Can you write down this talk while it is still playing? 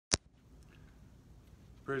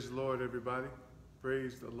Praise the Lord, everybody.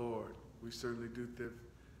 Praise the Lord. We certainly do give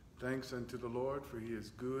thanks unto the Lord, for he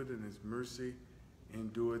is good and his mercy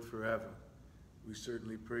endureth forever. We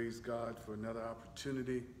certainly praise God for another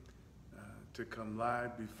opportunity to come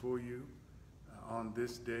live before you on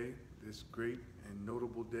this day, this great and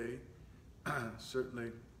notable day.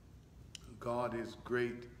 Certainly, God is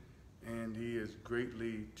great and he is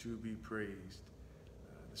greatly to be praised.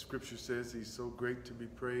 The scripture says he's so great to be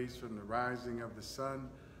praised from the rising of the sun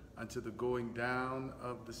unto the going down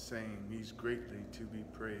of the same. He's greatly to be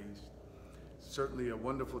praised. Certainly a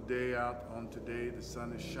wonderful day out on today. The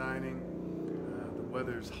sun is shining, the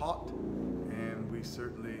weather is hot, and we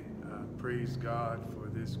certainly praise God for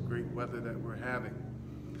this great weather that we're having.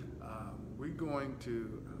 We're going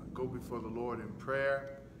to go before the Lord in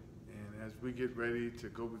prayer, and as we get ready to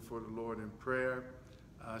go before the Lord in prayer,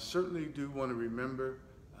 certainly do want to remember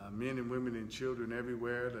men and women and children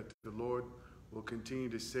everywhere that the Lord will continue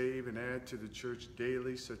to save and add to the church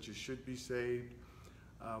daily, such as should be saved.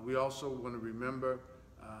 We also want to remember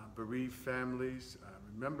bereaved families.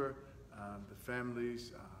 Remember the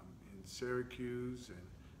families in Syracuse and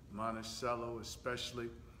Monticello especially,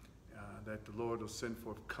 that the Lord will send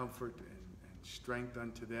forth comfort and strength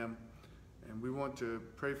unto them. And we want to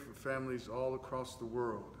pray for families all across the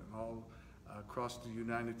world and all across the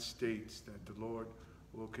United States, that the Lord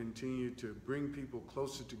will continue to bring people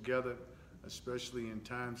closer together, especially in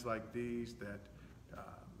times like these, that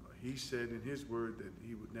he said in his word that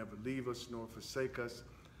he would never leave us nor forsake us.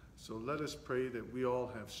 So let us pray that we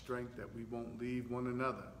all have strength, that we won't leave one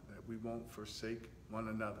another, that we won't forsake one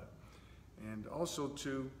another. And also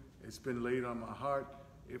too, it's been laid on my heart,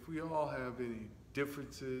 if we all have any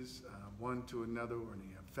differences one to another or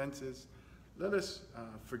any offenses, let us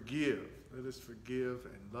forgive. Let us forgive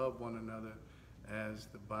and love one another as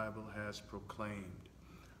the Bible has proclaimed.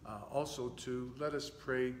 Also too, let us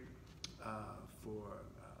pray for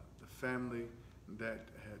the family that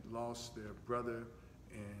had lost their brother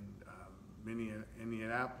in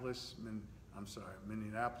Minneapolis.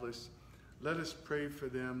 Let us pray for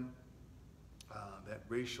them, that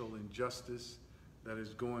racial injustice that is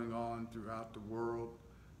going on throughout the world,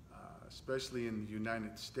 especially in the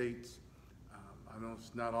United States. I know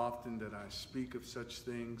it's not often that I speak of such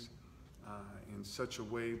things in such a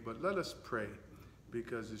way, but let us pray,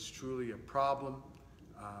 because it's truly a problem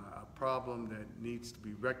that needs to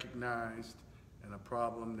be recognized and a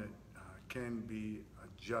problem that can be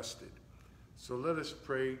adjusted. So let us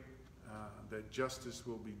pray that justice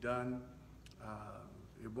will be done.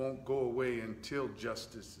 It won't go away until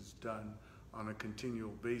justice is done on a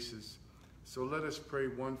continual basis. So let us pray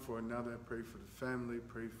one for another, pray for the family,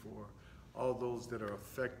 pray for all those that are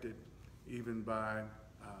affected even by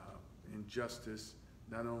injustice,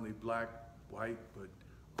 not only black, white, but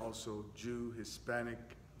also Jew, Hispanic,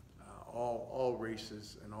 all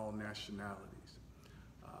races and all nationalities.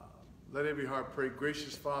 Let every heart pray.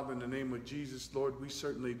 Gracious Father, in the name of Jesus, Lord, we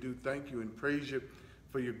certainly do thank you and praise you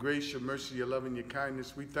for your grace, your mercy, your love, and your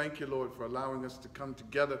kindness. We thank you, Lord, for allowing us to come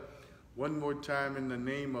together one more time in the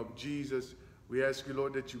name of Jesus. We ask you,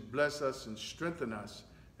 Lord, that you bless us and strengthen us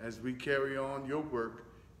as we carry on your work.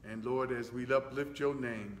 And Lord, as we uplift your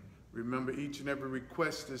name, remember each and every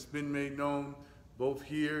request that's been made known, both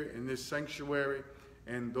here in this sanctuary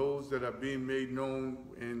and those that are being made known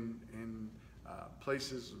in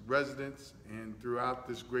places, residence, and throughout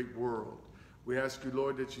this great world. We ask you,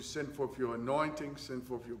 Lord, that you send forth your anointing, send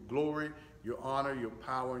forth your glory, your honor, your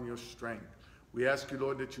power, and your strength. We ask you,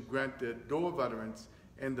 Lord, that you grant the door of utterance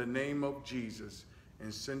in the name of Jesus,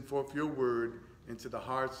 and send forth your word into the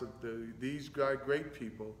hearts of these great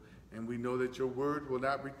people. And we know that your word will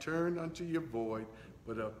not return unto your void,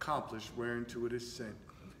 but accomplish whereunto it is sent.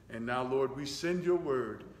 And now, Lord, we send your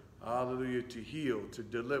word, hallelujah, to heal, to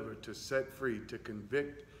deliver, to set free, to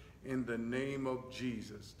convict in the name of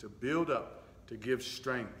Jesus, to build up, to give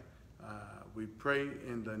strength. We pray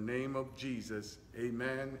in the name of Jesus.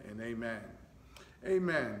 Amen and amen.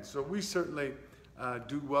 Amen. So we certainly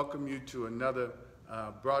do welcome you to another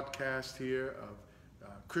broadcast here of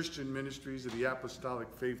Christian Ministries of the Apostolic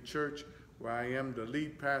Faith Church, where I am the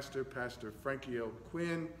lead pastor, Pastor Frankie L.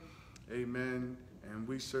 Quinn. Amen. And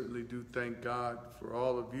we certainly do thank God for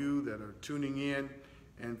all of you that are tuning in,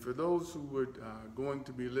 and for those who are going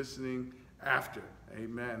to be listening after.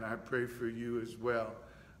 Amen. I pray for you as well.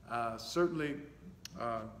 Certainly,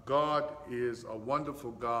 God is a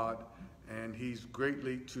wonderful God, and he's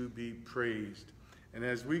greatly to be praised. And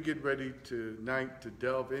as we get ready tonight to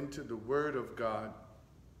delve into the Word of God,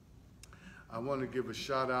 I want to give a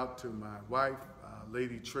shout out to my wife,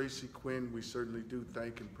 Lady Tracy Quinn. We certainly do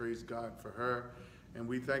thank and praise God for her And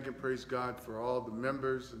we thank and praise God for all the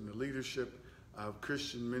members and the leadership of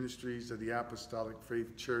Christian Ministries of the Apostolic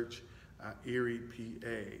Faith Church, Erie,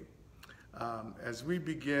 PA. As we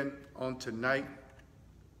begin on tonight,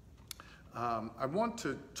 I want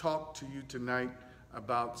to talk to you tonight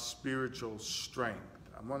about spiritual strength.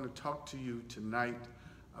 I want to talk to you tonight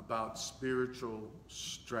about spiritual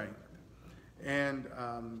strength. And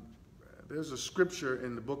there's a scripture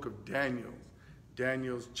in the book of Daniel,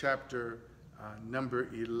 Daniel's chapter number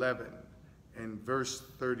 11 and verse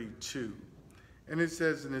 32. And it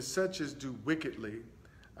says, "And as such as do wickedly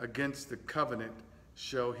against the covenant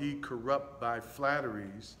shall he corrupt by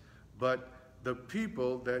flatteries, but the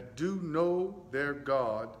people that do know their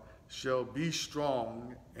God shall be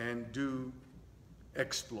strong and do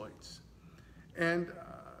exploits." And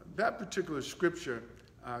that particular scripture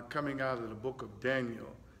coming out of the book of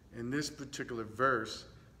Daniel, in this particular verse,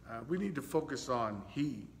 we need to focus on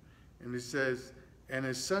he. And it says, "And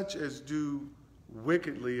as such as do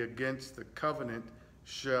wickedly against the covenant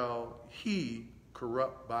shall he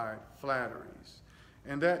corrupt by flatteries."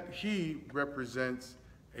 And that he represents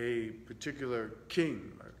a particular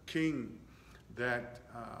king, a king that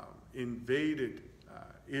invaded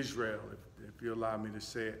Israel, if you allow me to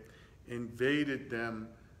say it, invaded them.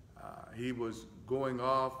 He was going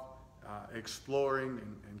off, exploring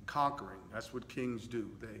and conquering. That's what kings do.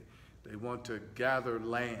 They want to gather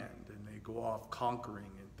land and they go off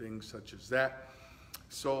conquering and things such as that.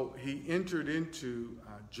 So he entered into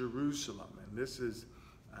Jerusalem, and this is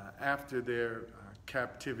after their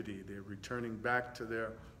captivity. They're returning back to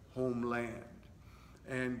their homeland.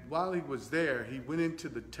 And while he was there, he went into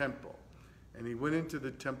the temple, and he went into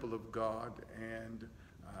the temple of God, and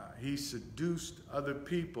he seduced other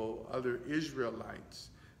people, other Israelites,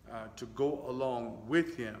 to go along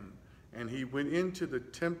with him. And he went into the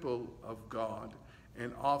temple of God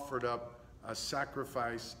and offered up a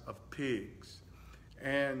sacrifice of pigs.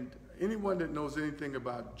 And anyone that knows anything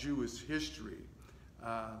about Jewish history,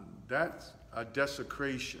 that's a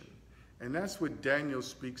desecration. And that's what Daniel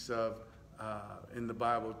speaks of in the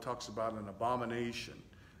Bible. It talks about an abomination.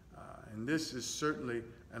 And this is certainly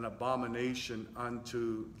an abomination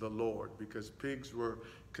unto the Lord, because pigs were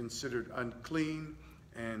considered unclean,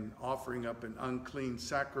 and offering up an unclean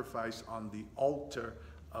sacrifice on the altar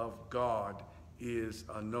of God is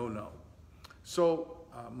a no-no. So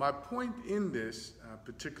my point in this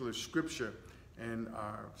particular scripture and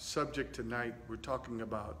our subject tonight, we're talking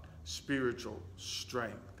about spiritual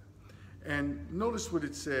strength. And notice what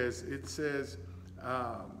it says. It says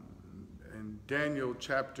in Daniel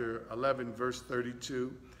chapter 11, verse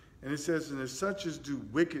 32, and it says, "And as such as do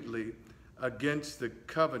wickedly against the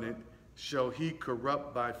covenant shall he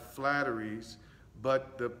corrupt by flatteries,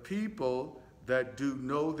 but the people that do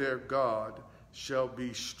know their God shall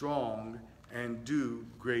be strong and do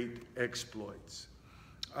great exploits."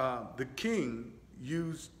 The king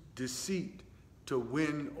used deceit to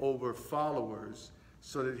win over followers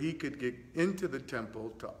so that he could get into the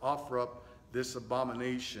temple to offer up this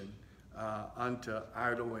abomination unto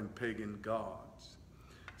idol and pagan gods.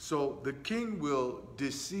 So the king will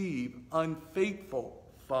deceive unfaithful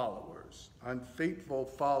followers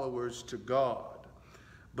to God.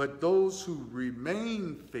 But those who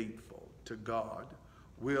remain faithful to God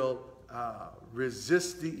will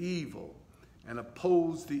resist the evil and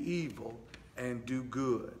oppose the evil and do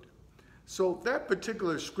good. So that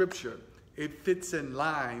particular scripture, it fits in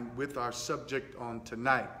line with our subject on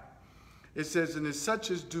tonight. It says, "And as such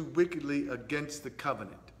as do wickedly against the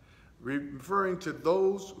covenant," referring to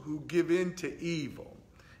those who give in to evil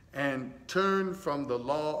and turn from the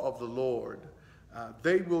law of the Lord,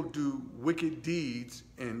 they will do wicked deeds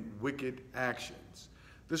and wicked actions.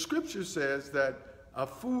 The scripture says that a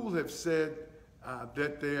fool have said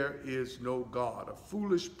that there is no God. A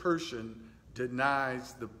foolish person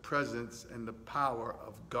denies the presence and the power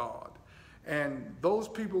of God. And those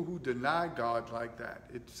people who deny God like that,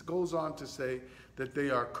 it goes on to say that they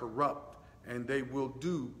are corrupt and they will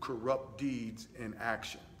do corrupt deeds and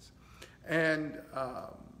actions. And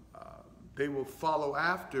they will follow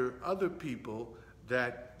after other people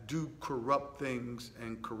that do corrupt things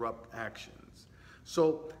and corrupt actions.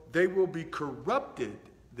 So they will be corrupted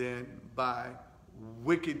then by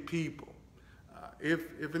wicked people.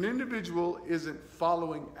 If an individual isn't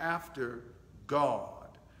following after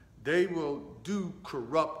God, they will do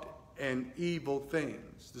corrupt and evil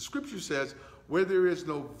things. The scripture says, "Where there is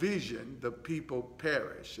no vision, the people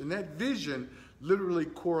perish." And that vision literally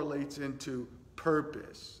correlates into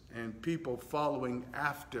purpose and people following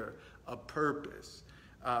after a purpose.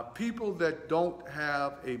 People that don't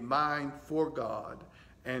have a mind for God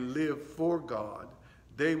and live for God,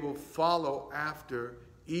 they will follow after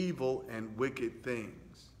evil and wicked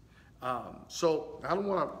things. So I don't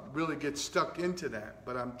want to really get stuck into that,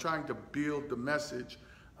 but I'm trying to build the message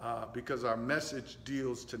because our message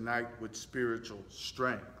deals tonight with spiritual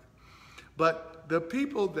strength. But the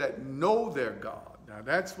people that know their God, now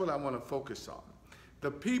that's what I want to focus on.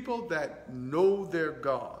 The people that know their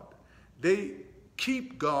God, they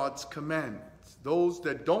keep God's commandments. Those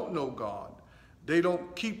that don't know God, they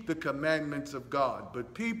don't keep the commandments of God.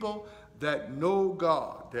 But people that know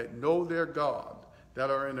God, that know their God, that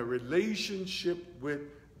are in a relationship with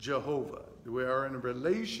Jehovah, we are in a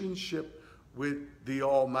relationship with the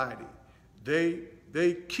Almighty.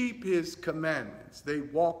 They keep his commandments. They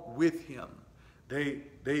walk with him. They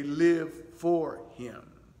live for him.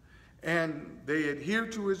 And they adhere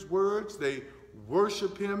to his words. They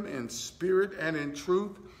worship him in spirit and in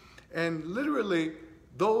truth. And literally,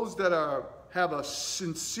 those that have a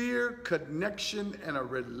sincere connection and a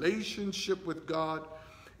relationship with God,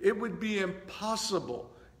 it would be impossible.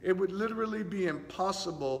 It would literally be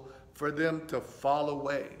impossible for them to fall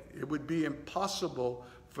away. It would be impossible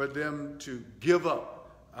for them to give up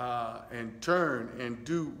and turn and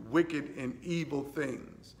do wicked and evil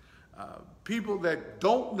things. People that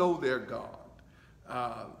don't know their God,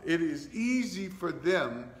 it is easy for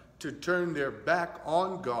them to turn their back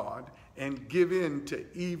on God and give in to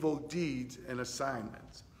evil deeds and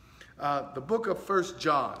assignments. The book of 1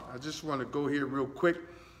 John, I just want to go here real quick.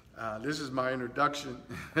 This is my introduction,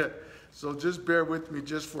 so just bear with me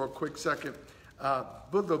just for a quick second.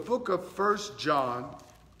 But the book of 1 John,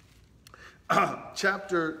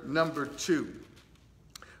 chapter number 2.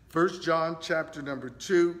 1 John chapter number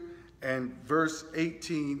 2 and verse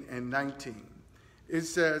 18 and 19. It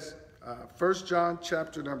says, 1 John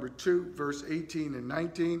chapter number 2, verse 18 and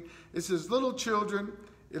 19. It says, little children,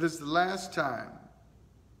 it is the last time.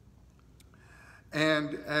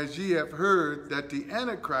 And as ye have heard that the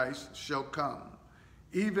Antichrist shall come,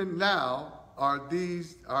 even now are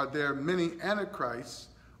there many Antichrists,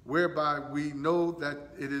 whereby we know that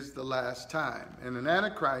it is the last time. And an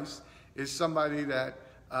Antichrist is somebody that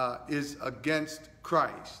is against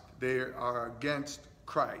Christ. They are against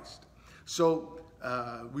Christ. So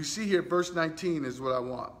we see here, verse 19 is what I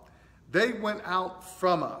want. They went out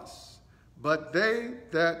from us, but they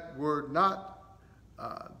that were not,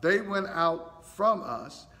 they went out from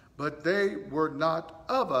us, but they were not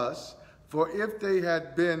of us. For if they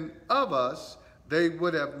had been of us, they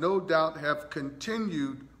would have no doubt have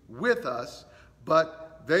continued with us,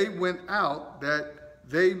 but they went out that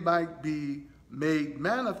they might be made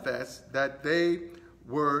manifest that they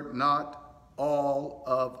were not all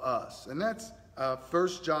of us. And that's 1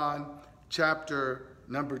 John chapter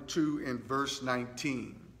number 2 and verse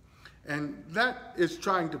 19. And that is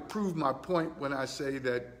trying to prove my point when I say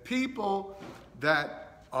that people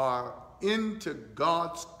that are into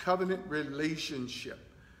God's covenant relationship,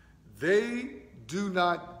 they do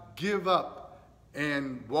not give up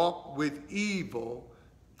and walk with evil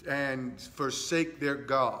and forsake their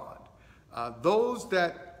God. Those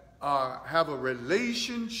that have a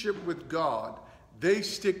relationship with God, they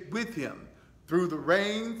stick with him through the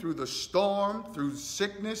rain, through the storm, through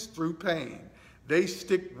sickness, through pain. They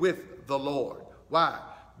stick with the Lord. Why?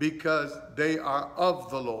 Because they are of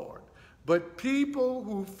the Lord. But people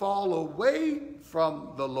who fall away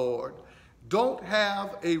from the Lord don't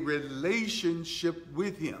have a relationship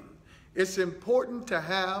with him. It's important to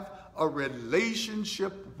have a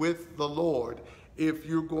relationship with the Lord if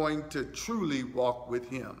you're going to truly walk with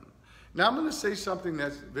him. Now, I'm going to say something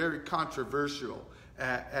that's very controversial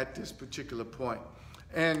at this particular point.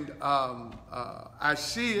 And I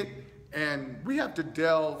see it, and we have to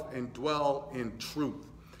delve and dwell in truth.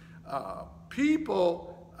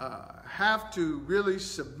 People have to really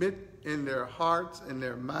submit in their hearts and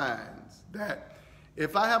their minds that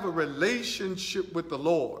if I have a relationship with the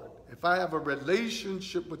Lord, if I have a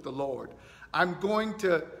relationship with the Lord, I'm going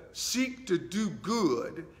to seek to do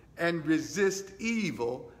good and resist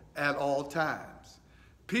evil at all times.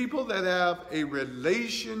 People that have a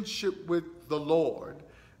relationship with the Lord,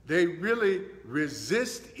 they really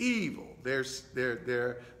resist evil. Their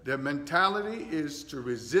mentality is to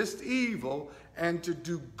resist evil and to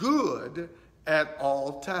do good at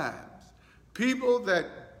all times. People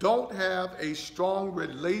that don't have a strong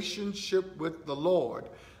relationship with the Lord,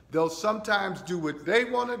 they'll sometimes do what they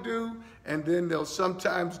want to do, and then they'll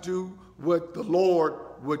sometimes do what the Lord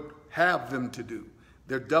would have them to do.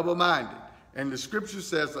 They're double-minded. And the scripture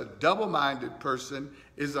says a double-minded person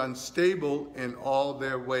is unstable in all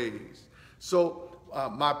their ways. So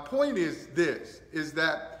my point is this, is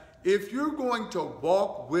that if you're going to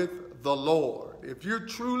walk with the Lord, if you're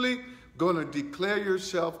truly going to declare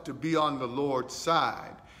yourself to be on the Lord's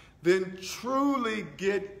side, then truly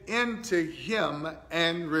get into him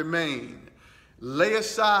and remain. Lay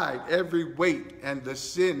aside every weight and the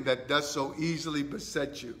sin that does so easily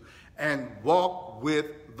beset you, and walk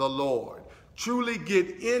with the Lord. Truly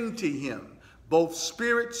get into him, both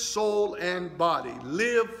spirit, soul, and body.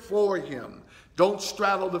 Live for him. Don't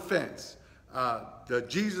straddle the fence.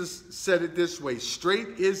 Jesus said it this way: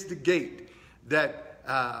 straight is the gate that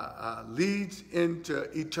leads into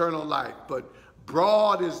eternal life, but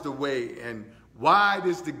broad is the way and wide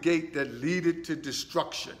is the gate that leadeth to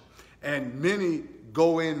destruction, and many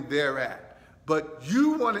go in thereat. But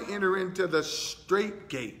you want to enter into the straight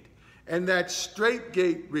gate, and that straight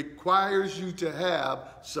gate requires you to have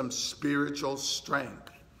some spiritual strength.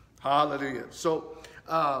 Hallelujah. So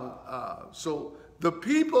the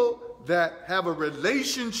people that have a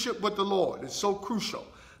relationship with the Lord is so crucial.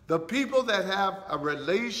 The people that have a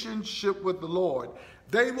relationship with the Lord,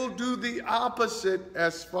 they will do the opposite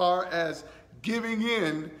as far as giving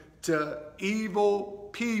in to evil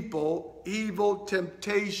people, evil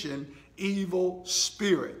temptation, evil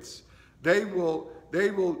spirits. They will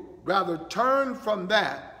rather turn from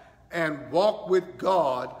that and walk with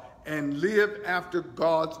God and live after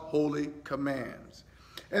God's holy commands.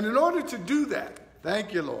 And in order to do that,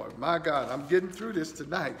 thank you, Lord. My God, I'm getting through this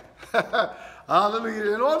tonight.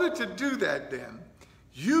 Hallelujah. In order to do that, then,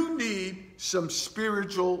 you need some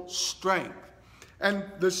spiritual strength. And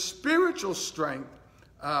the spiritual strength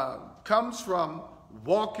comes from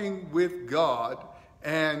walking with God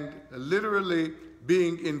and literally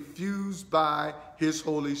being infused by his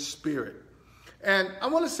Holy Spirit. And I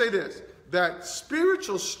want to say this, that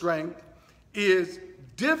spiritual strength is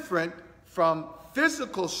different from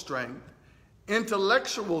physical strength,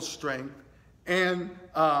 intellectual strength, and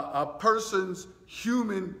a person's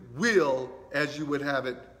human will, as you would have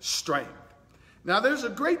it, strength. Now, there's a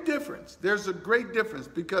great difference. There's a great difference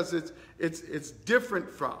because it's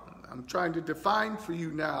different from. I'm trying to define for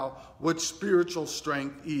you now what spiritual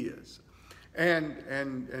strength is.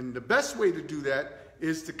 And the best way to do that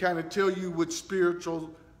is to kind of tell you what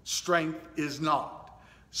spiritual strength is not.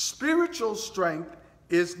 Spiritual strength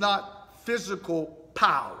is not physical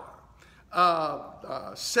power.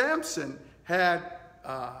 Samson had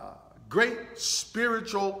great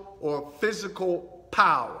spiritual or physical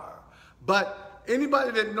power, but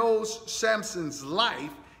anybody that knows Samson's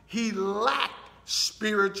life, he lacked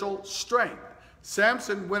spiritual strength.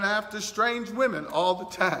 Samson went after strange women all the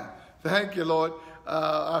time. Thank you, Lord.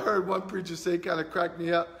 I heard one preacher say, kind of cracked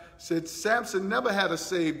me up, said Samson never had a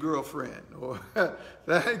saved girlfriend. Or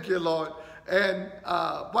thank you, Lord. And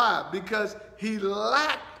why? Because he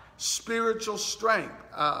lacked spiritual strength.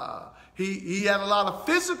 He had a lot of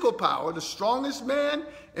physical power, the strongest man,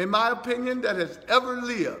 in my opinion, that has ever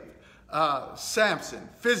lived, Samson,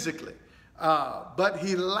 physically. But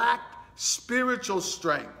he lacked spiritual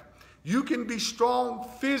strength. You can be strong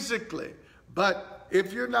physically, but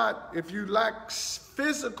if you lack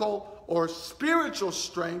physical or spiritual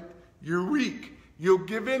strength, you're weak. You'll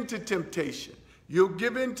give in to temptation. You'll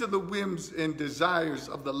give in to the whims and desires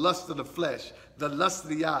of the lust of the flesh, the lust of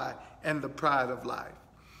the eye, and the pride of life.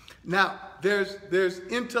 Now, there's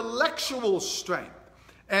intellectual strength.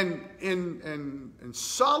 And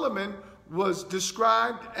Solomon was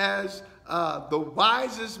described as the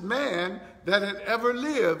wisest man that had ever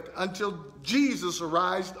lived until Jesus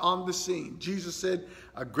arrived on the scene. Jesus said,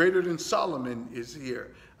 greater than Solomon is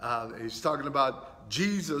here. He's talking about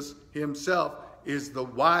Jesus himself is the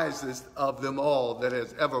wisest of them all that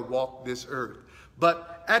has ever walked this earth.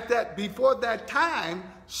 But before that time,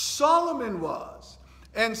 Solomon was.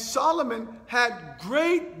 And Solomon had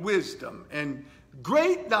great wisdom and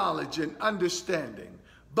great knowledge and understanding.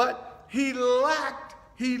 But he lacked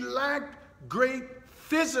great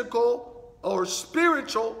physical or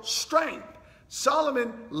spiritual strength.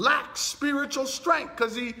 Solomon lacked spiritual strength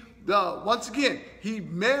because once again, he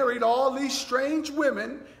married all these strange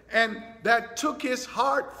women, and that took his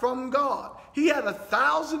heart from God. He had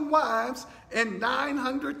 1,000 wives and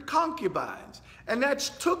 900 concubines, and that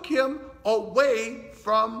took him away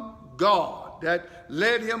from God. That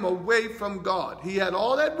led him away from God. He had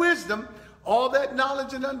all that wisdom, all that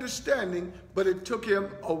knowledge and understanding, but it took him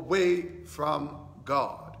away from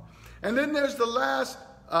God. And then there's the last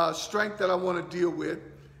strength that I want to deal with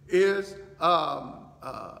is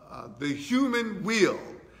the human will.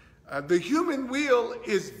 The human will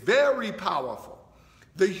is very powerful.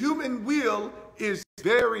 The human will is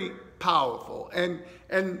very powerful. And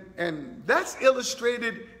that's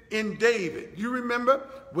illustrated in David. You remember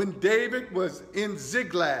when David was in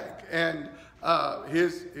Ziklag and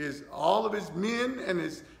all of his men and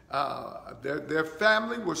his their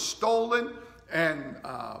family was stolen, and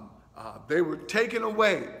they were taken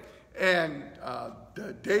away. And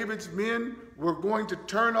David's men were going to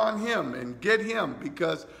turn on him and get him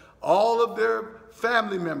because all of their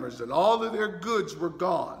family members and all of their goods were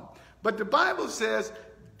gone. But the Bible says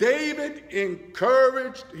David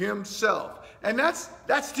encouraged himself. And that's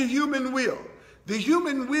the human will. The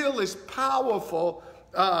human will is powerful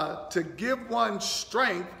to give one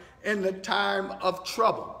strength in the time of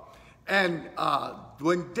trouble. And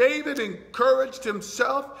when David encouraged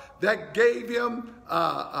himself, that gave him,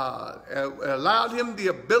 allowed him the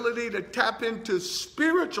ability to tap into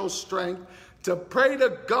spiritual strength, to pray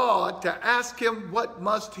to God, to ask him what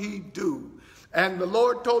must he do. And the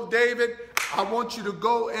Lord told David, I want you to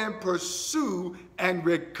go and pursue and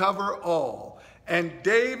recover all. And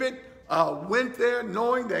David went there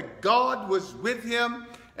knowing that God was with him,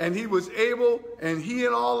 and he was able, and he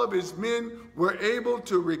and all of his men were able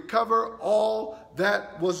to recover all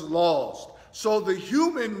that was lost. So the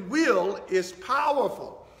human will is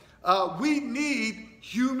powerful. We need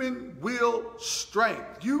human will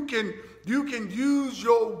strength. You can use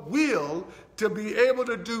your will to be able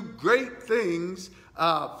to do great things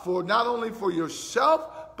for not only for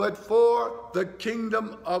yourself, but for the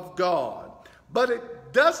kingdom of God. But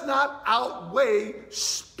it does not outweigh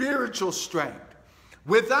spiritual strength.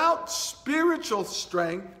 Without spiritual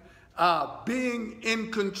strength, being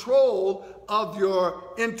in control of your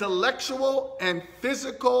intellectual and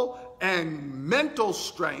physical and mental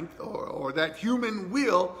strength, or that human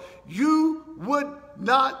will, you would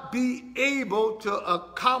not be able to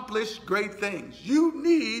accomplish great things. You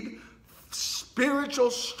need spiritual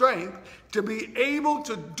strength to be able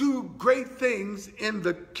to do great things in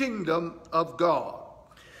the kingdom of God.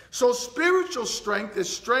 So spiritual strength is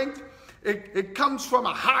strength. It comes from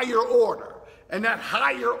a higher order, and that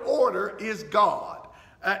higher order is God.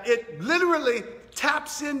 It literally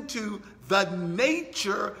taps into the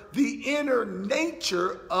nature, the inner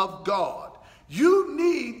nature of God. You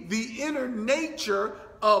need the inner nature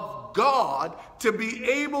of God to be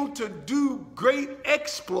able to do great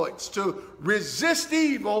exploits, to resist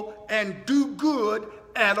evil and do good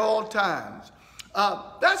at all times.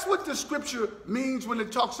 That's what the scripture means when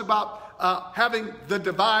it talks about having the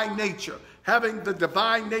divine nature, having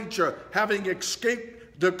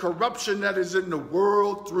escaped the corruption that is in the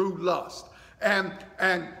world through lust. And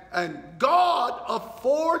God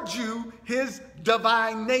affords you his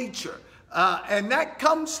divine nature. And that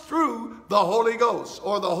comes through the Holy Ghost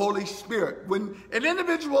or the Holy Spirit. When an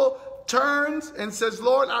individual turns and says,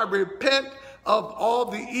 Lord, I repent of all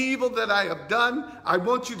the evil that I have done. I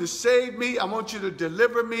want you to save me. I want you to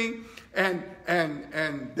deliver me. And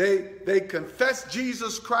they confess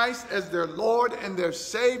Jesus Christ as their Lord and their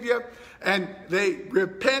Savior. And they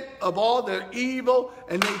repent of all their evil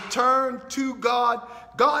and they turn to God.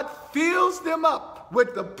 God fills them up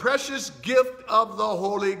with the precious gift of the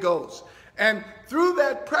Holy Ghost. And through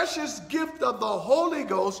that precious gift of the Holy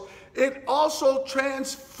Ghost, it also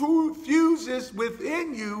transfuses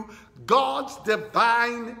within you God's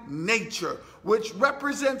divine nature, which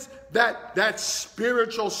represents that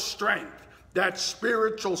spiritual strength, And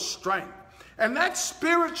that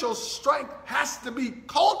spiritual strength has to be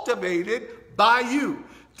cultivated by you.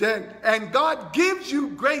 And God gives you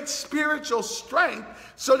great spiritual strength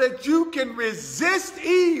so that you can resist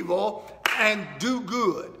evil and do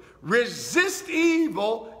good. Resist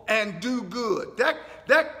evil and do good. That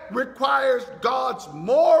requires God's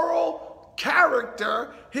moral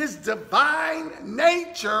character, his divine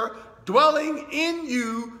nature dwelling in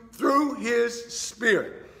you through his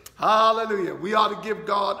Spirit. Hallelujah. We ought to give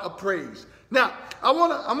God a praise. Now,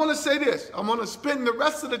 I'm going to say this. I'm going to spend the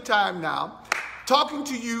rest of the time now talking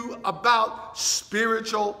to you about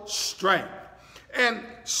spiritual strength. And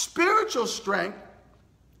spiritual strength,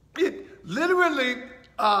 it literally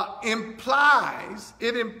implies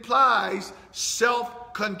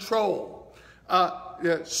self-control.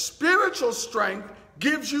 Spiritual strength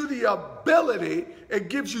gives you the ability, it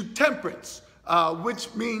gives you temperance,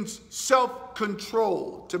 which means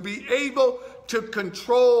self-control, to be able to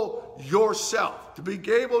control yourself, to be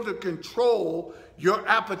able to control your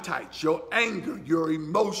appetites, your anger, your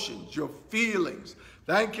emotions, your feelings.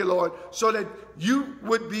 Thank you, Lord, so that you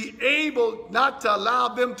would be able not to allow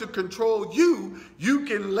them to control you. You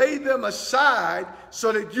can lay them aside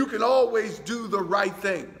so that you can always do the right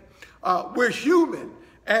thing. We're human,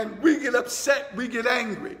 and we get upset, we get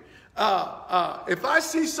angry. If I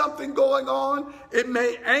see something going on, it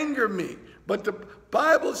may anger me. But the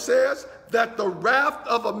Bible says that the wrath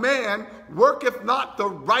of a man worketh not the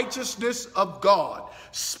righteousness of God.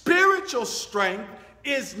 Spiritual strength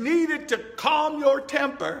is needed to calm your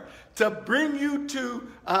temper, to bring you to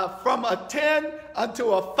from a 10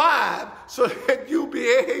 unto a 5, so that you'll be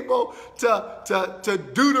able to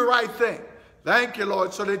do the right thing. Thank you,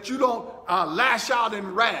 Lord, so that you don't lash out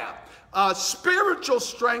in wrath. Spiritual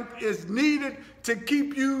strength is needed to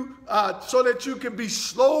keep you so that you can be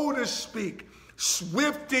slow to speak,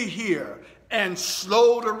 swift to hear, and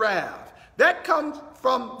slow to wrath. That comes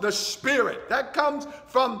from the Spirit. That comes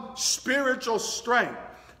from spiritual strength.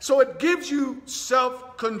 So it gives you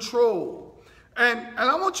self-control. And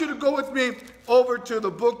I want you to go with me over to the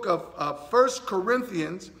book of 1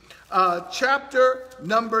 Corinthians, chapter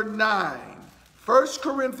number 9. 1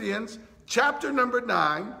 Corinthians, chapter number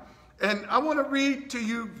 9. And I want to read to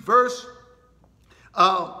you verse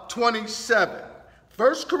 27.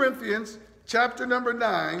 1 Corinthians, chapter number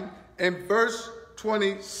 9, and verse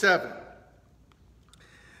 27.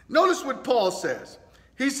 Notice what Paul says.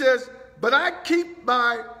 He says, but I keep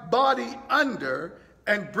my body under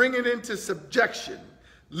and bring it into subjection,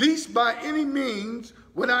 lest by any means,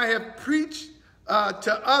 when I have preached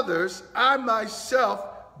to others, I myself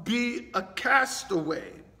be a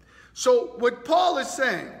castaway. So what Paul is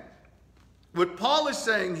saying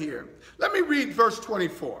here, let me read verse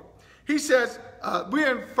 24. He says,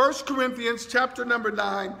 we're in 1 Corinthians chapter number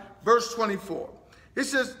 9, verse 24. It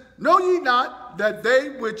says, know ye not that they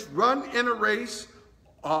which run in a race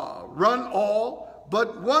run all,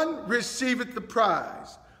 but one receiveth the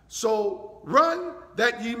prize. So run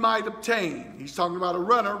that ye might obtain. He's talking about a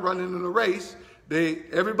runner running in a race.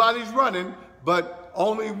 Everybody's running, but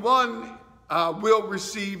only one will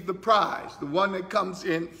receive the prize, the one that comes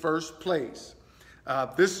in first place.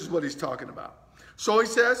 This is what he's talking about. So he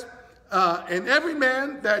says, and every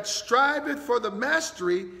man that striveth for the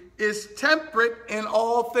mastery is temperate in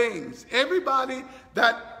all things. Everybody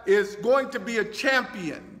that is going to be a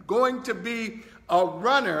champion, going to be a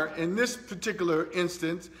runner in this particular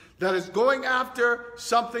instance, that is going after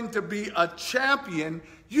something to be a champion,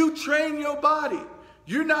 you train your body.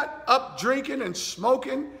 You're not up drinking and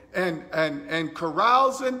smoking and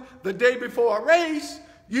carousing the day before a race.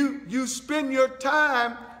 You spend your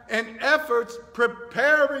time and efforts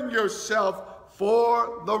preparing yourself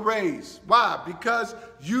for the race. Why? Because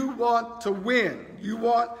you want to win. You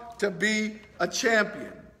want to be a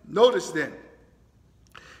champion. Notice then,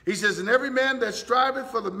 he says, and every man that striveth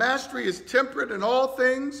for the mastery is temperate in all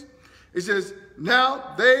things. He says,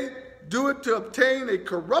 now they do it to obtain a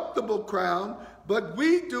corruptible crown, but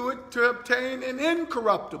we do it to obtain an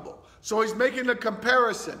incorruptible. So he's making a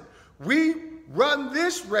comparison. We run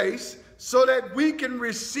this race so that we can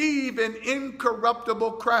receive an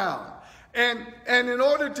incorruptible crown. And in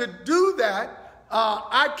order to do that,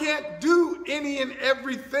 I can't do any and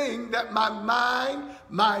everything that my mind,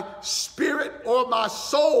 my spirit, or my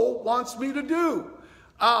soul wants me to do.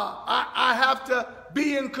 I have to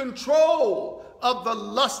be in control of the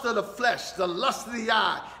lust of the flesh, the lust of the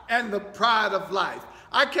eye, and the pride of life.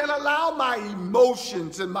 I can't allow my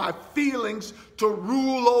emotions and my feelings to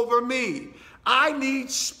rule over me. I need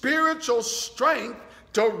spiritual strength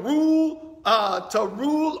to rule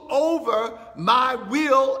over my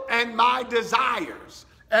will and my desires,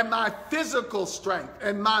 and my physical strength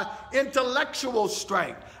and my intellectual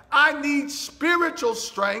strength. I need spiritual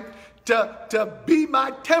strength to be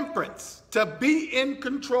my temperance, to be in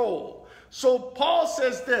control. So Paul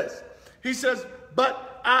says this. He says,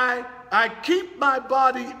 but I keep my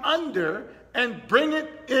body under and bring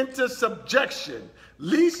it into subjection,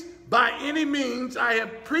 lest by any means I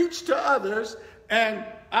have preached to others, and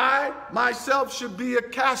I myself should be a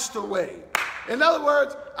castaway. In other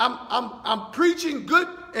words, I'm preaching good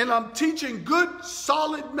and I'm teaching good,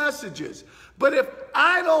 solid messages. But if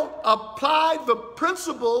I don't apply the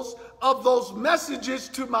principles of those messages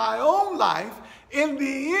to my own life, in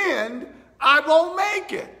the end, I won't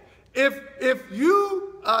make it. If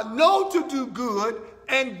you know to do good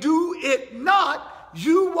and do it not,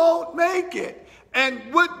 you won't make it.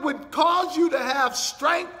 And what would cause you to have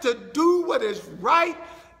strength to do what is right,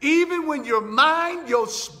 even when your mind, your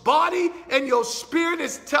body, and your spirit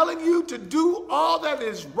is telling you to do all that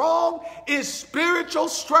is wrong, is spiritual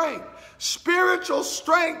strength. Spiritual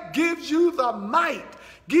strength gives you the might,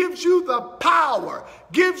 gives you the power,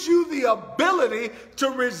 gives you the ability to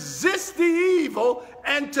resist the evil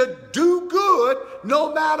and to do good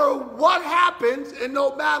no matter what happens and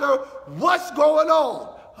no matter what's going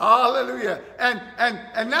on. Hallelujah. And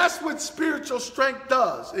that's what spiritual strength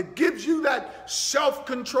does. It gives you that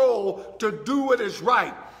self-control to do what is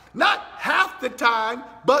right. Not half the time,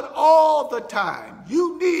 but all the time.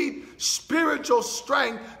 You need spiritual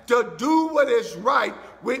strength to do what is right,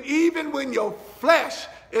 even when your flesh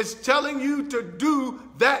is telling you to do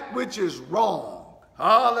that which is wrong.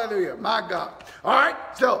 Hallelujah, my God. All right,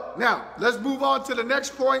 so now let's move on to the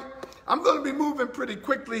next point. I'm going to be moving pretty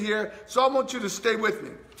quickly here, so I want you to stay with me.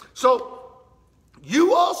 So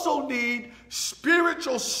you also need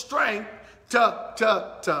spiritual strength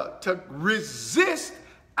to resist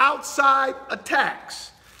outside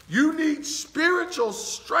attacks. You need spiritual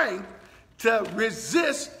strength to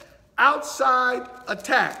resist outside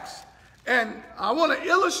attacks. And I want to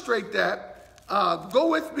illustrate that. Go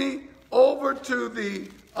with me over to the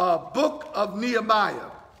book of Nehemiah.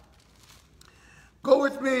 Go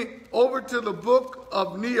with me over to the book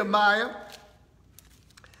of Nehemiah.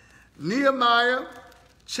 Nehemiah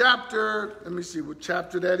chapter, let me see what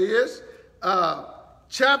chapter that is.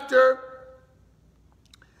 Chapter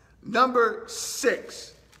number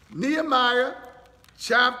 6. Nehemiah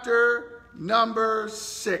chapter number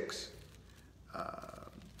 6.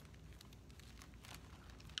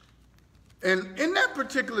 And in that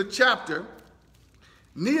particular chapter,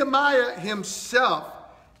 Nehemiah himself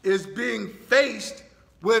is being faced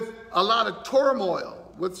with a lot of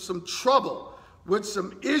turmoil, with some trouble, with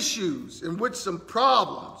some issues, and with some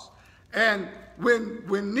problems. And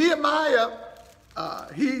when Nehemiah,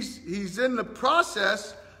 he's in the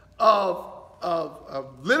process of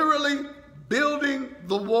literally building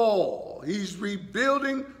the wall. He's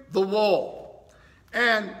rebuilding the wall.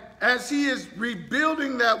 And as he is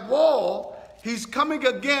rebuilding that wall, he's coming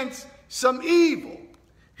against some evil.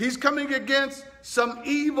 He's coming against some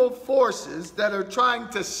evil forces that are trying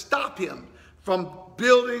to stop him from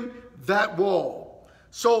building that wall.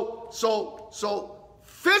 So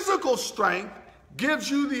physical strength gives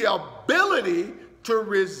you the ability to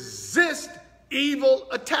resist evil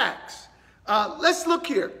attacks. Let's look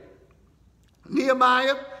here.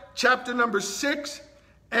 Nehemiah chapter number 6,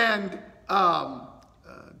 and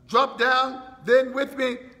drop down then with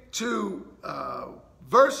me to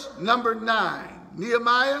verse number 9.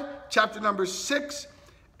 Nehemiah chapter number 6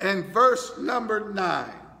 and verse number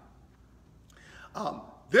 9.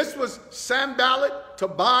 This was Sanballat,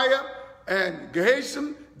 Tobiah, and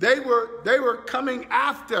Geshem. They were coming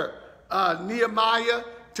after Nehemiah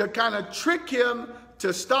to kind of trick him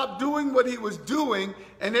to stop doing what he was doing,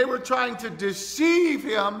 and they were trying to deceive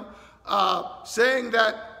him, saying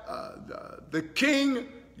that the king,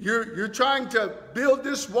 you're trying to build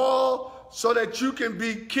this wall so that you can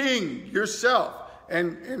be king yourself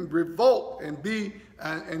and revolt and be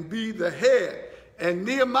the head. And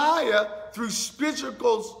Nehemiah, through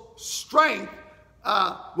spiritual strength,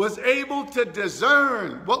 was able to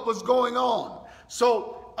discern what was going on.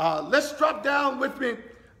 So let's drop down with me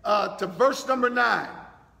to verse number 9.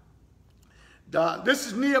 This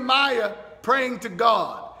is Nehemiah praying to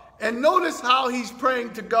God. And notice how he's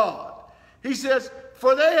praying to God. He says,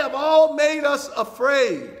 "For they have all made us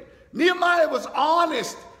afraid." Nehemiah was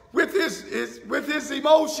honest with his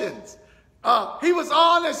emotions. He was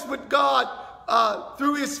honest with God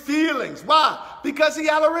through his feelings. Why? Because he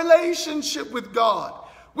had a relationship with God.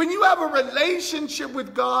 When you have a relationship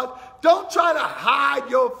with God, don't try to hide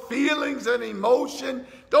your feelings and emotion.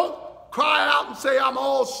 Don't cry out and say, "I'm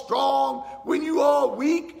all strong," when you all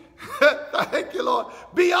weak. Thank you, Lord.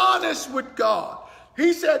 Be honest with God.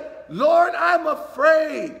 He said, "Lord, I'm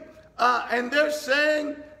afraid." And they're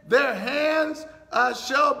saying their hands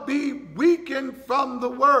shall be weakened from the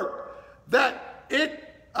work, that it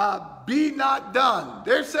be not done.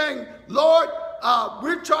 They're saying, "Lord,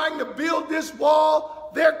 we're trying to build this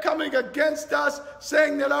wall. They're coming against us,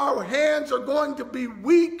 saying that our hands are going to be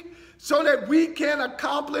weak so that we can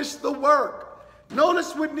accomplish the work."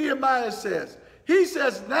 Notice what Nehemiah says. He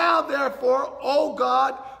says, "Now therefore, O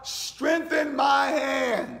God, strengthen my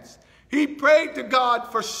hands." He prayed to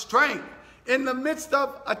God for strength in the midst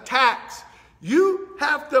of attacks. You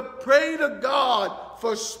have to pray to God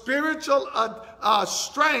for spiritual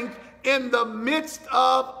strength in the midst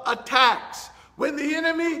of attacks. When the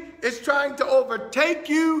enemy is trying to overtake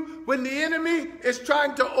you, when the enemy is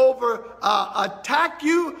trying to attack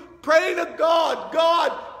you, pray to God.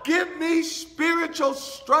 "God, give me spiritual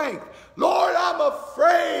strength. Lord, I'm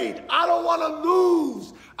afraid. I don't want to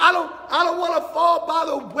lose. I don't want to fall by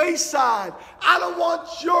the wayside. I don't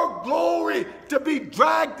want your glory to be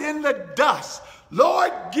dragged in the dust.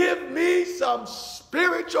 Lord, give me some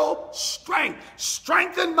spiritual strength.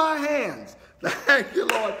 Strengthen my hands." Thank you,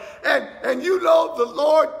 Lord. And you know, the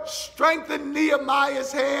Lord strengthened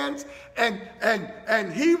Nehemiah's hands,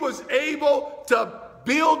 and he was able to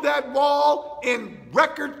build that wall in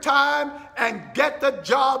record time and get the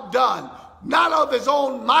job done. Not of his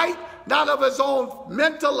own might, not of his own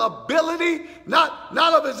mental ability, not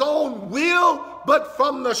of his own will, but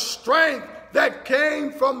from the strength that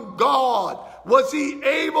came from God, was he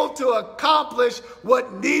able to accomplish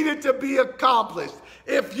what needed to be accomplished.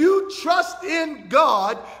 If you trust in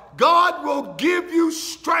God, God will give you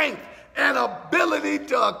strength and ability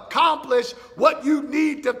to accomplish what you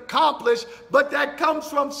need to accomplish, but that comes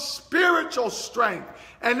from spiritual strength.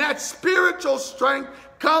 And that spiritual strength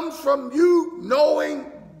comes from you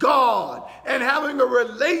knowing God and having a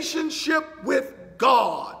relationship with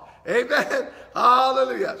God. Amen.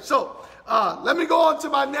 Hallelujah. So let me go on to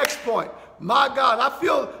my next point. My God, I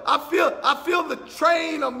feel the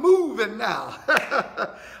train a moving now.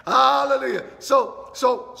 Hallelujah.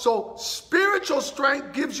 So spiritual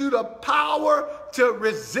strength gives you the power to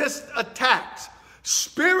resist attacks.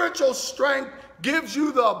 Spiritual strength gives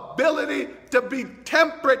you the ability to be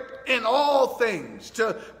temperate in all things,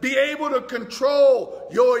 to be able to control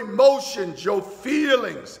your emotions, your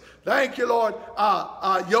feelings. Thank you, Lord.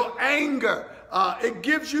 Your anger. It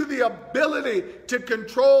gives you the ability to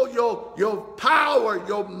control your power,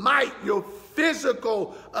 your might, your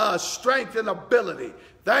physical strength and ability.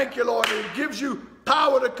 Thank you, Lord. It gives you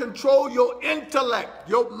power to control your intellect,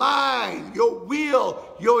 your mind, your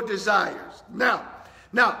will, your desires. Now,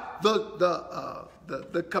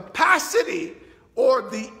 the capacity or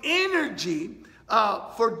the energy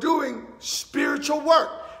for doing spiritual work.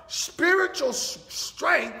 Spiritual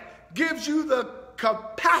strength gives you the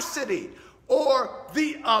capacity or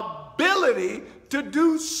the ability to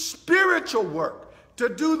do spiritual work, to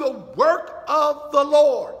do the work of the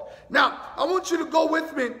Lord. Now, I want you to go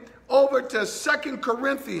with me over to 2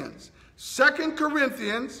 Corinthians. 2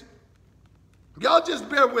 Corinthians, y'all just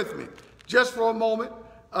bear with me just for a moment.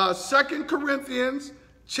 2 Corinthians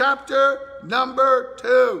chapter number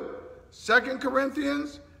 2. 2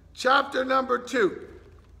 Corinthians chapter number 2.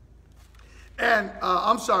 And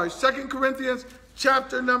 2 Corinthians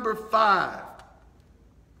chapter number 5.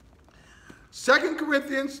 2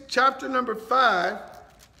 Corinthians chapter number 5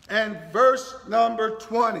 and verse number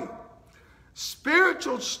 20.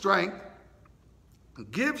 Spiritual strength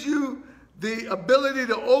gives you the ability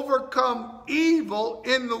to overcome evil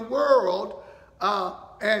in the world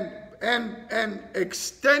and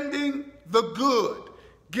extending the good.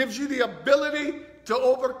 Gives you the ability to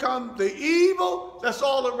overcome the evil that's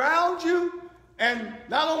all around you, and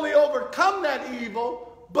not only overcome that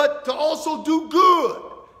evil, but to also do good.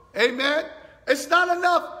 Amen. It's not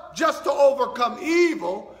enough just to overcome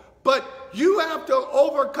evil, but you have to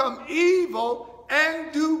overcome evil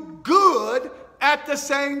and do good at the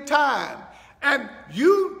same time. And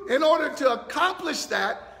you, in order to accomplish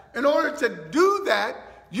that, in order to do that,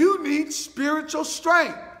 you need spiritual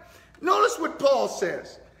strength. Notice what Paul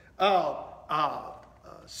says. 2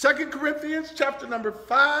 Corinthians chapter number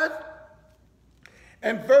 5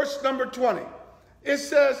 and verse number 20. It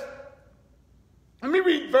says, let me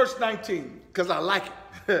read verse 19 because I like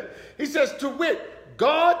it. He says, to wit,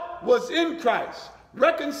 God was in Christ,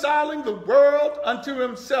 reconciling the world unto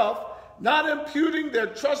himself, not imputing their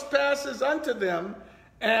trespasses unto them,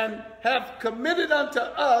 and have committed unto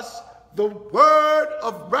us the word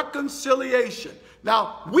of reconciliation.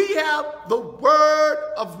 Now, we have the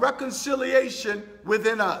word of reconciliation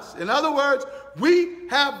within us. In other words, we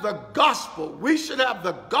have the gospel. We should have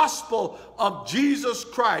the gospel of Jesus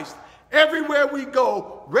Christ everywhere we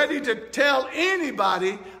go, ready to tell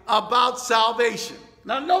anybody about salvation.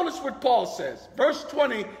 Now, notice what Paul says. Verse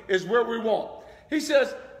 20 is where we want. He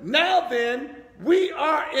says, now then, we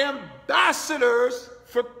are ambassadors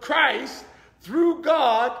for Christ through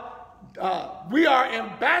God. We are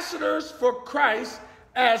ambassadors for Christ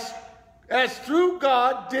as through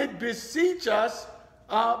God did beseech us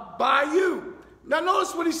by you. Now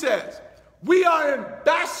notice what he says. We are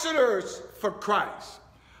ambassadors for Christ.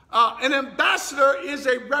 An ambassador is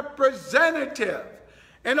a representative.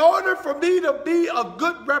 In order for me to be a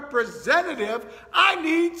good representative, I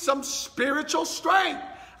need some spiritual strength.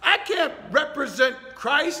 I can't represent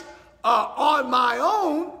Christ on my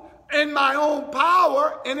own, in my own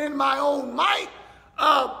power and in my own might.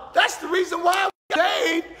 That's the reason why we got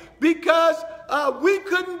saved, because we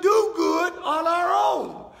couldn't do good on our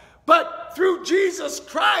own. But through Jesus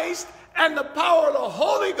Christ and the power of the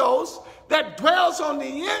Holy Ghost that dwells on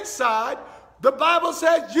the inside, the Bible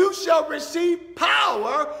says you shall receive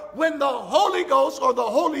power when the Holy Ghost or the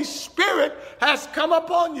Holy Spirit has come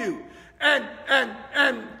upon you. And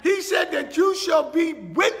he said that you shall be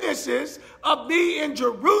witnesses of me in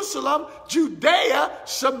Jerusalem, Judea,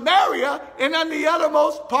 Samaria, and in the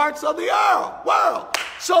uttermost parts of the world.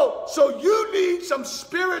 So you need some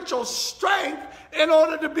spiritual strength in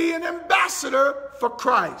order to be an ambassador for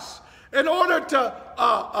Christ. In order to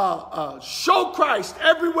show Christ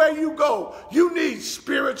everywhere you go, you need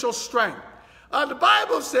spiritual strength. The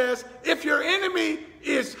Bible says, if your enemy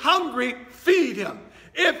is hungry, feed him.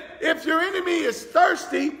 If your enemy is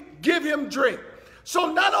thirsty, give him drink.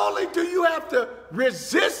 So not only do you have to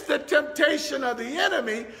resist the temptation of the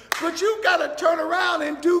enemy, but you've got to turn around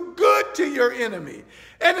and do good to your enemy.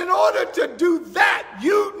 And in order to do that,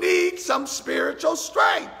 you need some spiritual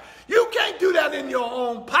strength. You can't do that in your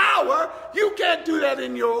own power. You can't do that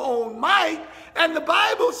in your own might. And the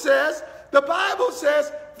Bible says,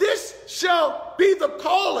 this shall be the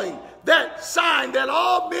calling, that sign, that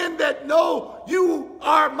all men that know you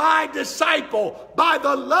are my disciple by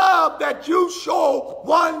the love that you show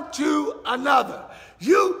one to another.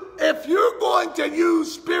 If you're going to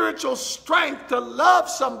use spiritual strength to love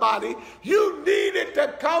somebody, you need it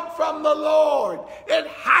to come from the Lord. It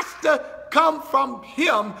has to come from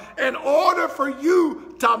him in order for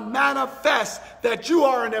you to manifest that you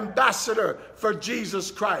are an ambassador for Jesus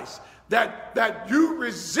Christ. That you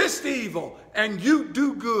resist evil and you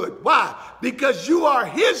do good. Why? Because you are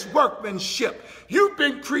his workmanship. You've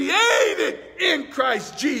been created in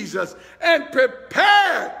Christ Jesus and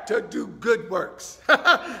prepared to do good works.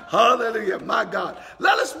 Hallelujah, my God.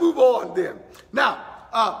 Let us move on then. Now,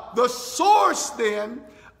 the source then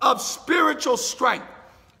of spiritual strength.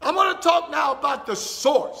 I'm going to talk now about the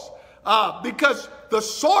source, because the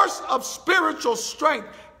source of spiritual strength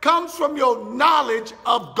comes from your knowledge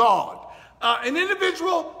of God. An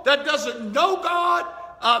individual that doesn't know God,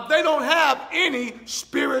 they don't have any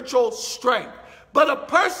spiritual strength. But a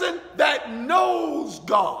person that knows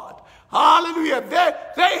God, hallelujah,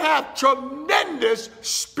 they have tremendous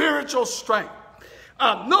spiritual strength.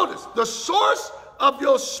 Notice, the source of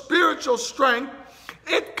your spiritual strength,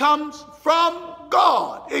 it comes from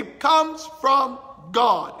God. It comes from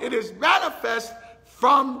God. It is manifest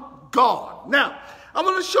from God. Now, I'm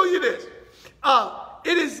going to show you this.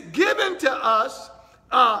 It is given to us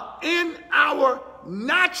in our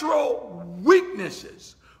natural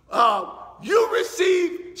weaknesses. You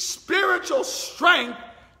receive spiritual strength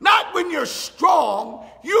not when you're strong.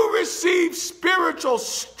 You receive spiritual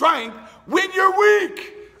strength when you're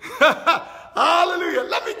weak. Hallelujah.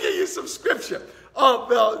 Let me give you some scripture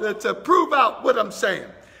to prove out what I'm saying.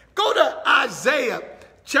 Go to Isaiah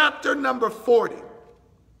chapter number 40.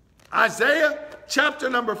 Isaiah chapter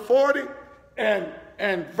number 40 and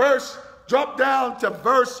drop down to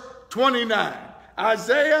verse 29.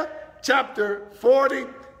 Isaiah chapter 40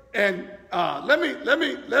 and let me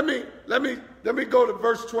go to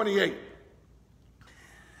verse 28.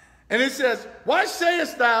 And it says, why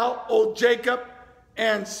sayest thou, O Jacob,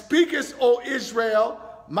 and speakest, O Israel,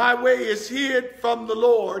 my way is hid from the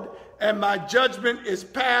Lord, and my judgment is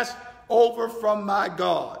passed over from my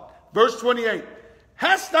God. Verse 28,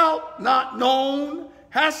 hast thou not known,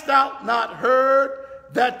 hast thou not heard,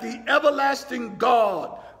 that the everlasting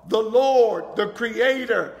God, the Lord, the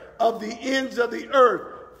creator of the ends of the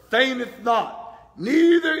earth, fainteth not,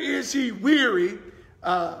 neither is he weary.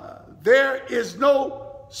 There is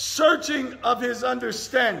no searching of his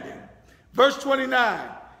understanding. Verse 29,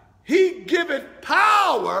 he giveth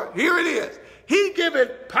power, here it is, he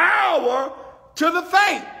giveth power to the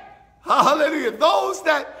faint. Hallelujah. Those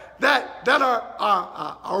that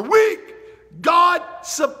are weak, God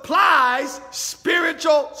supplies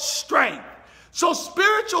spiritual strength. So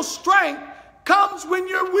spiritual strength comes when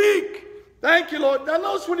you're weak. Thank you, Lord. Now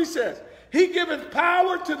notice what he says. He giveth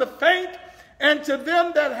power to the faint, and to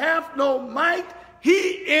them that have no might,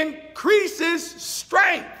 he increases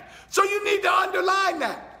strength. So you need to underline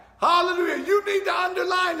that. Hallelujah. You need to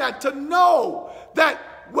underline that, to know that.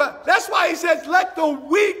 Well, that's why he says, let the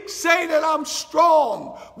weak say that I'm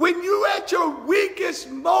strong. When you're at your weakest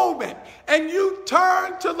moment and you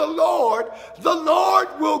turn to the Lord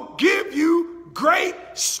will give you great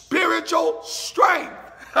spiritual strength.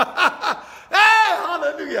 Hey,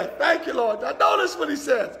 hallelujah. Thank you, Lord. Now notice what he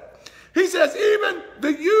says. He says, even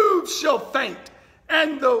the youths shall faint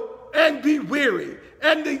and be weary,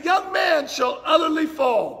 and the young man shall utterly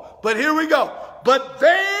fall. But here we go. But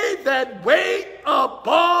they that wait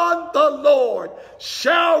upon the Lord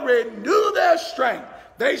shall renew their strength.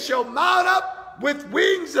 They shall mount up with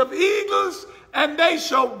wings of eagles, and they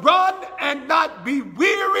shall run and not be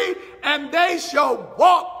weary, and they shall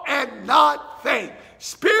walk and not faint.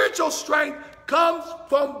 Spiritual strength comes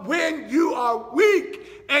from when you are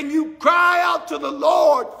weak and you cry out to the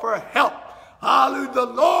Lord for help. Hallelujah. The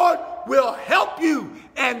Lord will help you,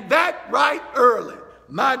 and that right early.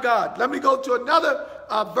 My God. Let me go to another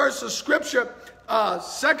verse of scripture.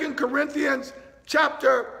 2 Corinthians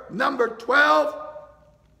chapter number 12.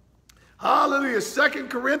 Hallelujah. 2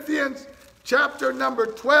 Corinthians chapter number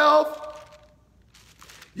 12.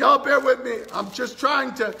 Y'all bear with me. I'm just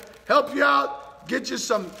trying to help you out get you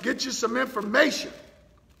some information.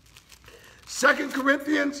 2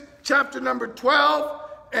 Corinthians chapter number 12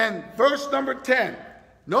 and verse number 10.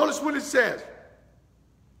 Notice what it says.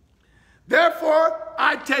 Therefore,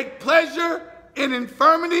 I take pleasure in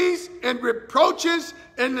infirmities and reproaches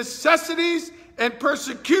and necessities and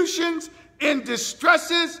persecutions and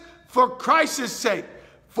distresses for Christ's sake.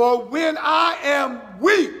 For when I am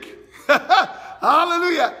weak,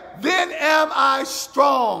 hallelujah, then am I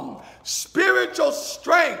strong. Spiritual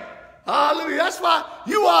strength. Hallelujah. That's why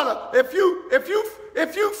you ought to, if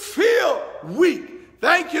you feel weak,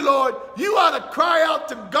 thank you, Lord, you ought to cry out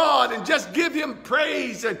to God and just give him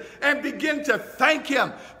praise and begin to thank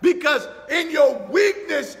him. Because in your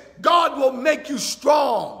weakness, God will make you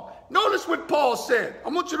strong. Notice what Paul said. I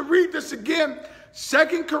want you to read this again.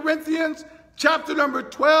 2 Corinthians chapter number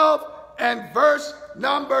 12 and verse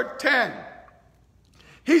number 10.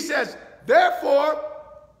 He says, therefore,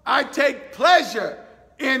 I take pleasure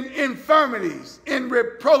in infirmities, in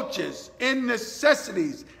reproaches, in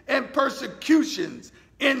necessities, in persecutions,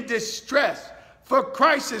 in distress, for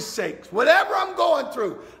Christ's sake. Whatever I'm going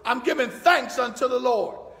through, I'm giving thanks unto the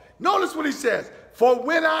Lord. Notice what he says. For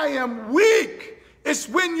when I am weak, it's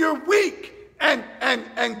when you're weak and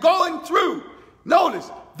going through.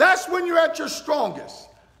 Notice, that's when you're at your strongest.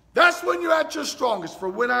 That's when you're at your strongest. For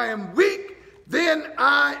when I am weak, then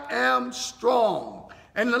I am strong.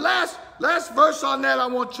 And the last verse on that I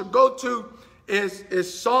want you to go to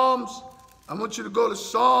is Psalms. I want you to go to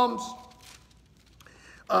Psalms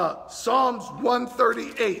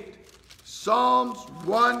 138. Psalms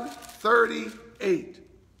 138.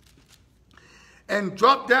 And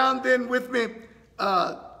drop down then with me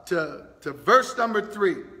to verse number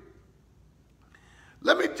 3.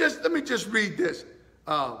 Let me just read this.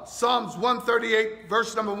 Psalms 138,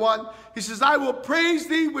 verse number 1. He says, I will praise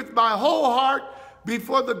thee with my whole heart.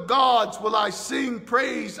 Before the gods will I sing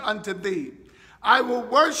praise unto thee. I will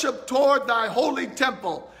worship toward thy holy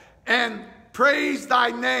temple and praise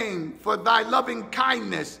thy name for thy loving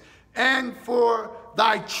kindness and for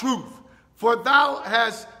thy truth. For thou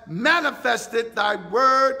hast manifested thy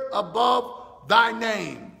word above thy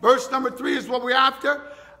name. Verse number 3 is what we're after.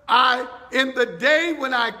 In the day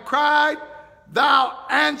when I cried, thou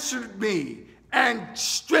answered me and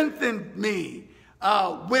strengthened me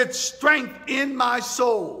with strength in my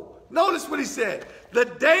soul. Notice what he said. The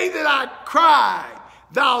day that I cried,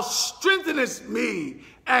 thou strengthenest me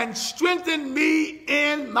and strengthened me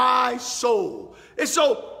in my soul. And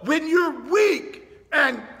so when you're weak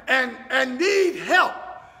and need help,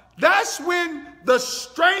 that's when the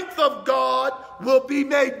strength of God will be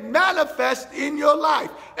made manifest in your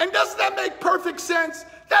life. And doesn't that make perfect sense?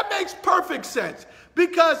 That makes perfect sense.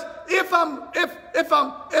 Because if I'm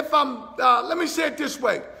let me say it this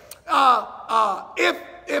way. If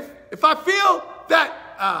I feel that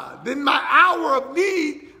in my hour of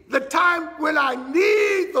need, the time when I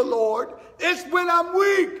need the Lord is when I'm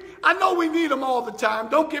weak. I know we need him all the time.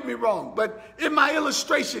 Don't get me wrong. But in my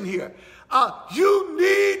illustration here, you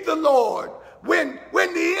need the Lord when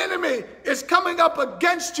the enemy is coming up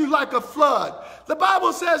against you like a flood. The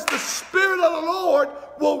Bible says the Spirit of the Lord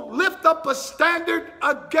will lift up a standard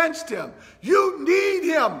against him. You need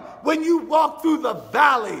him when you walk through the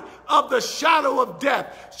valley of the shadow of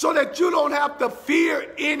death so that you don't have to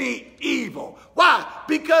fear any evil. Why?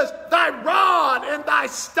 Because thy rod and thy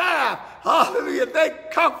staff, hallelujah, they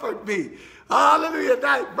comfort me. Hallelujah,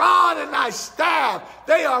 thy rod and thy staff,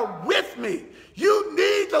 they are with me. You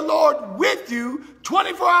need the Lord with you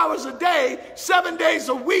 24 hours a day, 7 days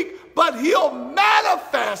a week, but he'll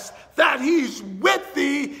manifest that he's with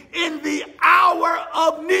thee in the hour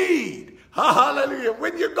of need. Hallelujah.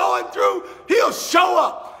 When you're going through, he'll show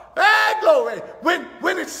up. Hey, glory.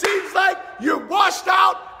 When it seems like you're washed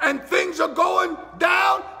out and things are going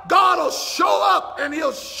down, God will show up and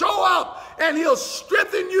he'll show up and he'll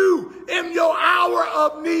strengthen you in your hour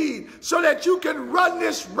of need so that you can run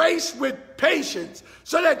this race with patience,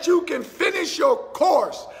 so that you can finish your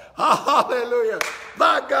course. Hallelujah.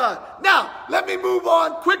 My God. Now, let me move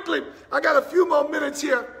on quickly. I got a few more minutes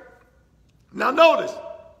here. Now, notice.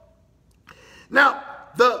 Now,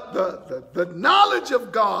 the knowledge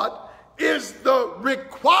of God is the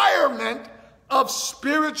requirement of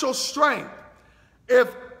spiritual strength.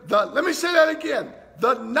 Let me say that again.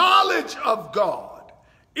 The knowledge of God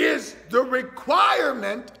is the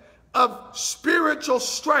requirement of spiritual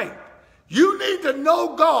strength. You need to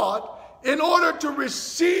know God in order to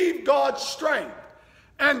receive God's strength.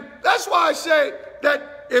 And that's why I say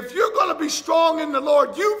that if you're going to be strong in the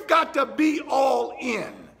Lord, you've got to be all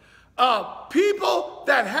in. People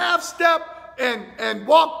that half step and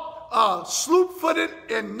walk sloop-footed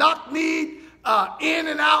and knock-kneed, in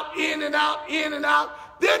and out, in and out, in and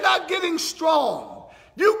out. They're not getting strong.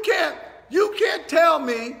 You can't tell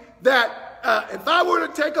me that if I were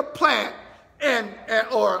to take a plant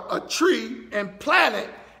or a tree and plant it,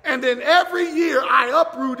 and then every year I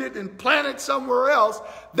uproot it and plant it somewhere else,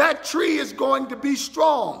 that tree is going to be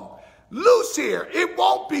strong. Loose here, it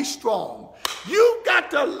won't be strong. You've got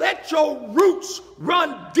to let your roots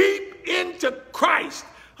run deep into Christ.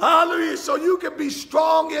 Hallelujah. So you can be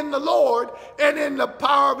strong in the Lord and in the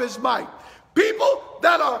power of his might. People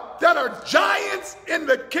that are giants in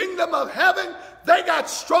the kingdom of heaven, they got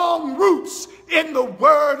strong roots in the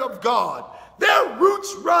word of God. Their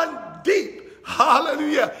roots run deep.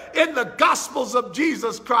 Hallelujah. In the gospels of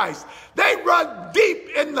Jesus Christ. They run deep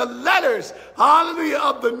in the letters, hallelujah,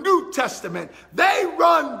 of the New Testament. They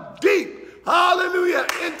run deep, hallelujah,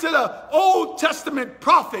 into the Old Testament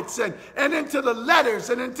prophets and into the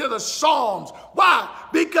letters and into the Psalms. Why?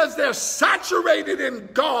 Because they're saturated in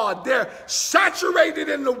God. They're saturated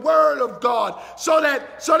in the Word of God. So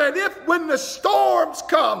that if when the storms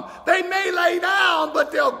come, they may lay down,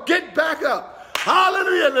 but they'll get back up.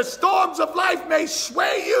 Hallelujah. The storms of life may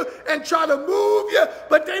sway you and try to move you,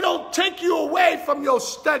 but they don't take you away from your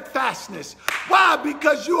steadfastness. Why?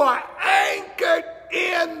 Because you are anchored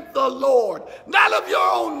in the Lord. Not of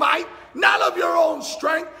your own might, not of your own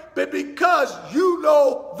strength, but because you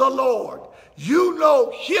know the Lord. You know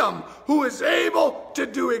him who is able to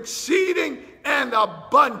do exceeding and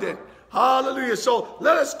abundant. Hallelujah. So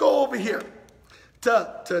let us go over here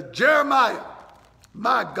to Jeremiah.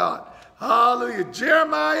 My God. Hallelujah.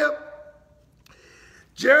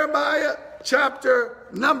 Jeremiah chapter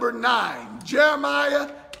number 9. Jeremiah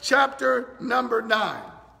chapter number 9.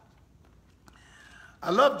 I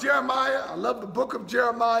love Jeremiah. I love the book of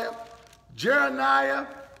Jeremiah. Jeremiah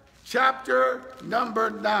chapter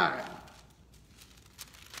number 9.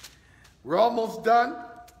 We're almost done.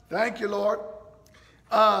 Thank you, Lord.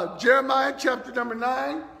 Jeremiah chapter number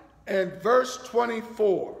 9 and verse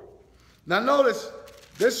 24. Now notice,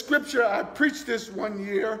 this scripture, I preached this one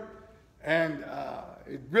year, and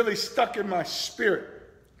it really stuck in my spirit.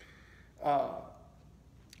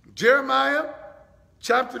 Jeremiah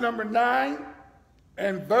chapter number 9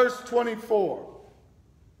 and verse 24.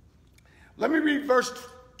 Let me read verse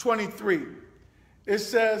 23. It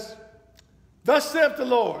says, "Thus saith the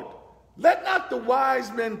Lord, let not the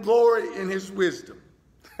wise man glory in his wisdom,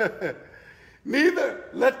 neither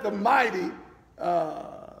let the mighty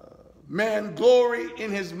man glory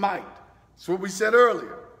in his might." That's what we said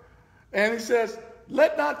earlier. And he says,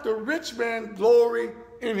 let not the rich man glory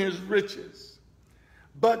in his riches,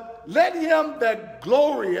 but let him that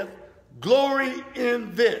glorieth glory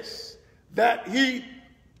in this, that he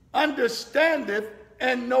understandeth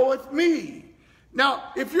and knoweth me.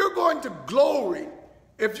 Now, if you're going to glory,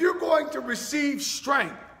 if you're going to receive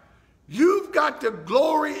strength, you've got to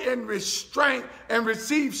glory and restraint and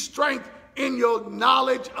receive strength in your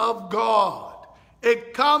knowledge of God.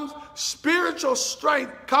 It comes, spiritual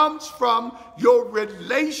strength comes from your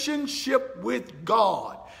relationship with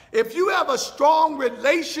God. If you have a strong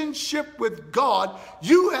relationship with God,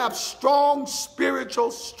 you have strong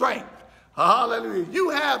spiritual strength. Hallelujah. You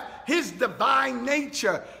have his divine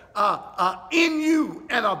nature in you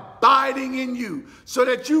and abiding in you, so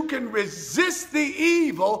that you can resist the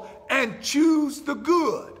evil and choose the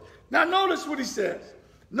good. Now notice what he says.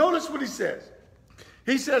 Notice what he says.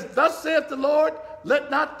 He says, thus saith the Lord, let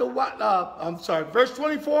not the, verse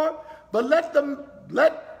 24, but let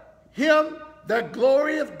him that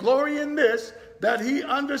glorieth glory in this, that he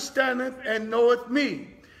understandeth and knoweth me,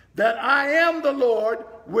 that I am the Lord,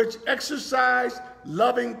 which exercise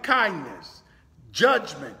loving kindness,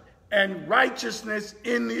 judgment, and righteousness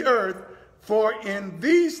in the earth, for in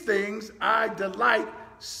these things I delight,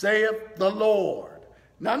 saith the Lord.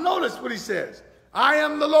 Now notice what he says. I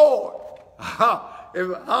am the Lord,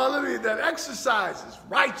 hallelujah, that exercises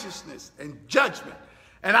righteousness and judgment.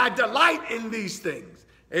 And I delight in these things.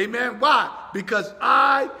 Amen. Why? Because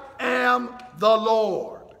I am the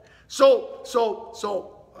Lord. So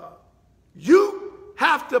you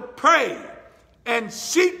have to pray and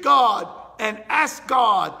seek God and ask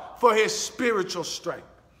God for his spiritual strength.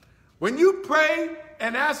 When you pray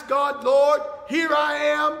and ask God, Lord, here I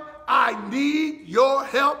am, I need your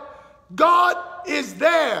help, God is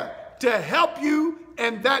there to help you,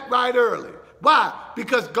 and that right early. Why?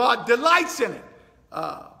 Because God delights in it.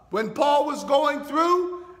 When Paul was going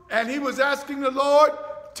through and he was asking the Lord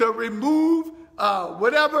to remove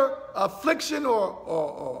whatever affliction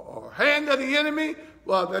or hand of the enemy,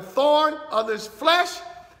 the thorn of his flesh,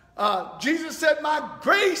 Jesus said, my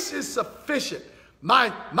grace is sufficient.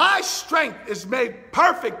 My strength is made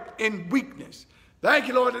perfect in weakness. Thank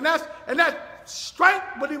you, Lord. And that strength,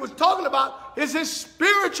 what he was talking about, is his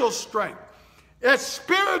spiritual strength. His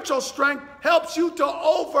spiritual strength helps you to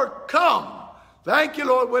overcome. Thank you,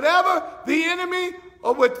 Lord. Whatever the enemy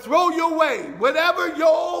would throw your way, whatever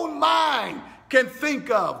your own mind can think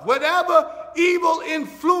of, whatever evil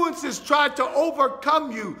influences try to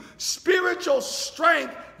overcome you, spiritual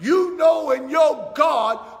strength, you know, and your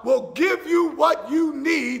God will give you what you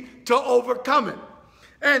need to overcome it.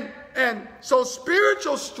 And so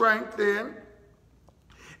spiritual strength, then,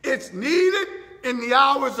 it's needed in the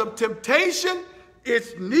hours of temptation.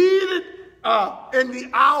 It's needed in the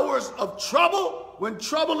hours of trouble. When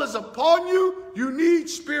trouble is upon you, you need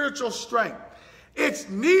spiritual strength. It's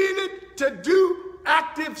needed to do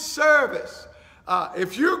active service.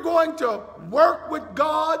 If you're going to work with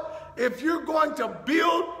God, if you're going to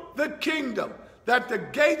build the kingdom that the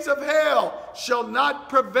gates of hell shall not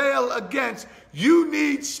prevail against, you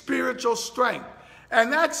need spiritual strength.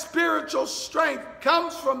 And that spiritual strength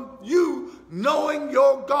comes from you knowing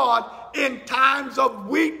your God in times of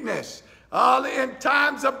weakness, in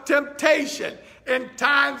times of temptation, in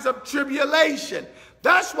times of tribulation.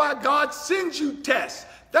 That's why God sends you tests.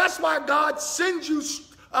 That's why God sends you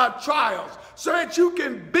trials, so that you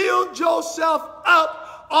can build yourself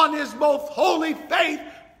up on his most holy faith,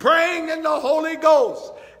 praying in the Holy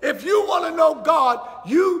Ghost. If you want to know God,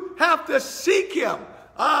 you have to seek him.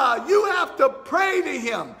 You have to pray to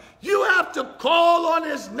him. You have to call on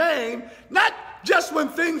his name, not just when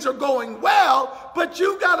things are going well, but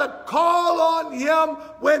you got to call on him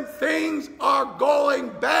when things are going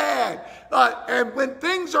bad. And when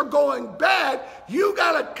things are going bad, you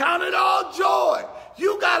got to count it all joy.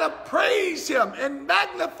 You got to praise him and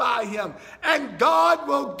magnify him, and God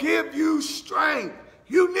will give you strength.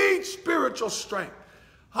 You need spiritual strength.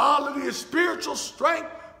 Hallelujah. Spiritual strength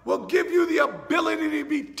will give you the ability to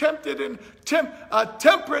be tempted and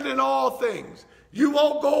temperate in all things. You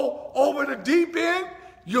won't go over the deep end.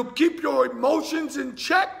 You'll keep your emotions in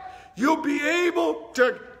check. You'll be able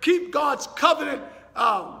to keep God's covenant,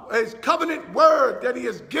 his covenant word that he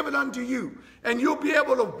has given unto you. And you'll be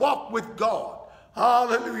able to walk with God.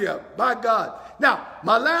 Hallelujah. My God. Now,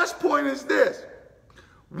 my last point is this.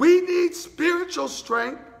 We need spiritual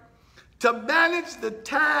strength to manage the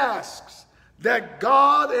tasks that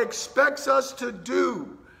God expects us to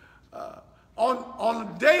do on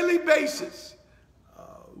a daily basis.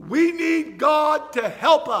 We need God to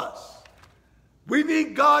help us. We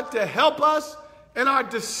need God to help us in our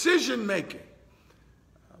decision making.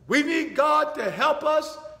 We need God to help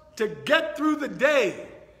us to get through the day.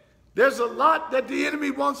 There's a lot that the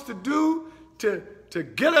enemy wants to do to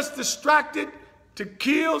get us distracted, to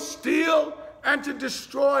kill, steal, and to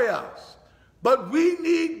destroy us. But we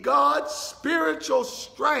need God's spiritual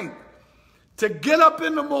strength to get up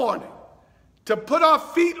in the morning, to put our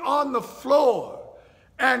feet on the floor,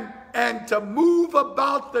 and to move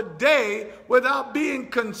about the day without being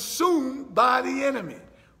consumed by the enemy.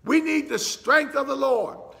 We need the strength of the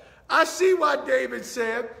Lord. I see why David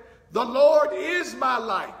said, "The Lord is my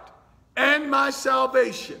light and my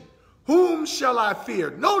salvation. Whom shall I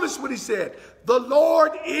fear?" Notice what he said. The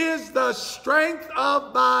Lord is the strength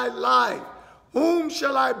of my life. Whom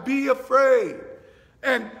shall I be afraid?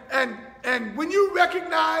 And when you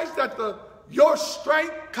recognize that your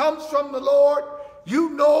strength comes from the Lord,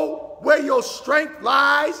 you know where your strength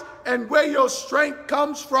lies and where your strength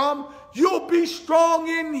comes from. You'll be strong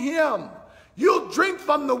in him. You'll drink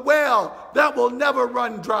from the well that will never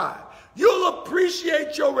run dry. You'll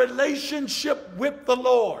appreciate your relationship with the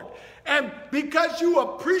Lord. And because you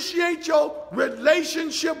appreciate your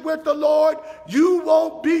relationship with the Lord, you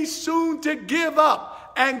won't be soon to give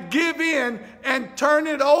up and give in and turn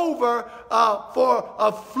it over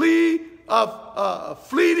for fleeting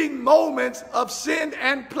moments of sin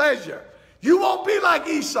and pleasure. You won't be like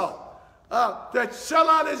Esau that sell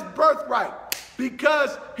out his birthright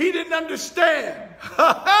because he didn't understand.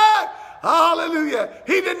 Hallelujah.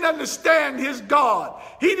 He didn't understand his God.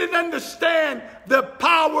 He didn't understand the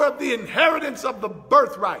power of the inheritance of the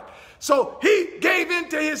birthright. So he gave in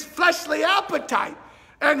to his fleshly appetite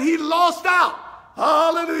and he lost out.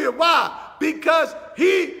 Hallelujah. Why? Because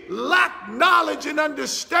he lacked knowledge and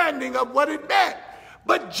understanding of what it meant.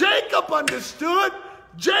 But Jacob understood.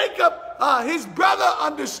 Jacob, his brother,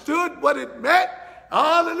 understood what it meant.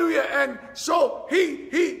 Hallelujah. And so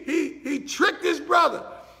he tricked his brother.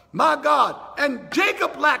 My God. And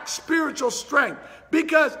Jacob lacked spiritual strength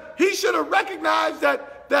because he should have recognized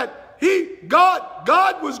that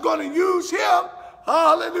God was going to use him.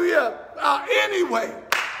 Hallelujah. Anyway.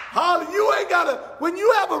 You ain't got to, when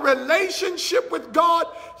you have a relationship with God,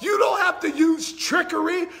 you don't have to use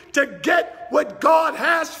trickery to get what God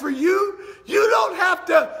has for you. You don't have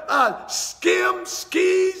to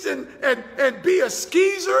skis and be a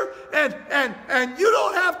skeezer, and you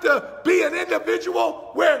don't have to be an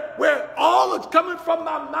individual where all that's coming from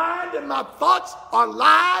my mind and my thoughts are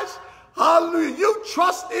lies. Hallelujah. You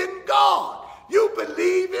trust in God. You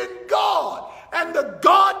believe in God. And the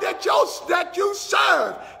God that you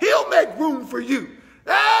serve, he'll make room for you.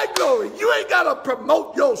 Hey, glory. You ain't got to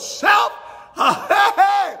promote yourself.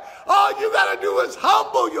 All you got to do is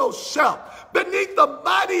humble yourself beneath the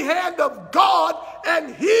mighty hand of God,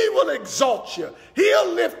 and he will exalt you.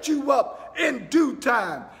 He'll lift you up in due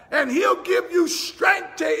time, and he'll give you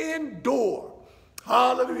strength to endure.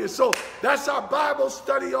 Hallelujah. So that's our Bible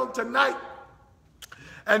study on tonight.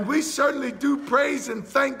 And we certainly do praise and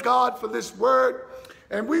thank God for this word.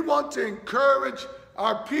 And we want to encourage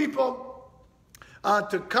our people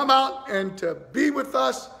to come out and to be with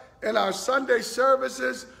us in our Sunday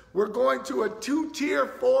services. We're going to a 2-tier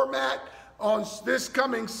format on this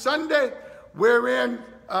coming Sunday, wherein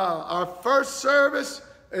our first service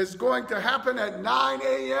is going to happen at 9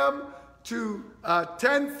 a.m. to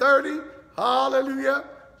 10:30. Hallelujah.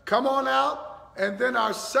 Come on out. And then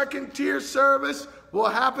our second tier service will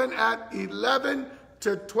happen at 11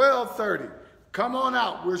 to 12:30. Come on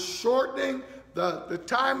out. We're shortening the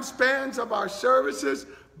time spans of our services.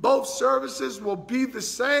 Both services will be the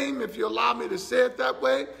same, if you allow me to say it that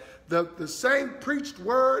way. The same preached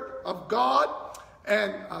word of God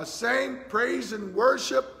and same praise and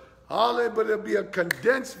worship. Hallelujah, but it'll be a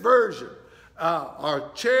condensed version. Our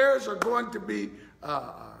chairs are going to be,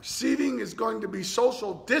 seating is going to be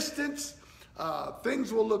social distance.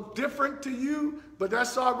 Things will look different to you, but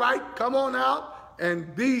that's all right. Come on out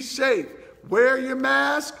and be safe. Wear your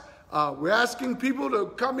mask. We're asking people to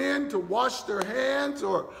come in to wash their hands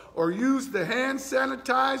or use the hand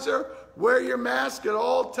sanitizer. Wear your mask at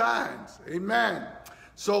all times. Amen.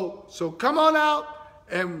 So come on out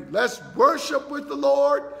and let's worship with the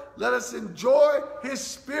Lord. Let us enjoy his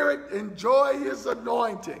spirit, enjoy his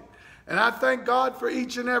anointing. And I thank God for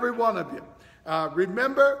each and every one of you.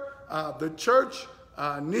 Remember, the church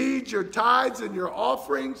needs your tithes and your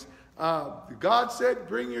offerings. God said,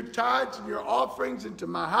 bring your tithes and your offerings into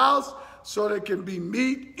my house so there can be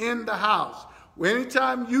meat in the house.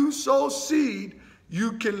 Anytime you sow seed,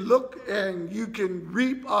 you can look and you can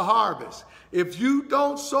reap a harvest. If you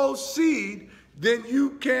don't sow seed, then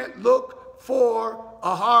you can't look for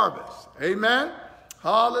a harvest. Amen?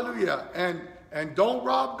 Hallelujah. And don't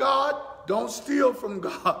rob God. Don't steal from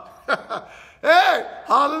God. Hey,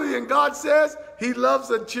 hallelujah. And God says he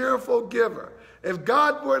loves a cheerful giver. If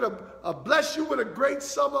God were to bless you with a great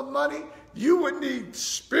sum of money, you would need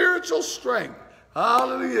spiritual strength.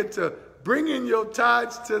 Hallelujah. To bring in your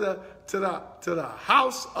tithes to the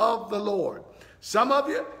house of the Lord. Some of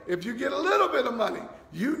you, if you get a little bit of money,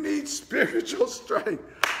 you need spiritual strength.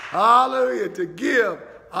 Hallelujah. To give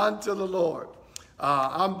unto the Lord.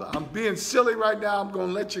 I'm being silly right now. I'm going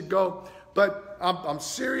to let you go. But I'm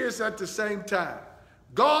serious at the same time.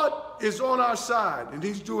 God is on our side, and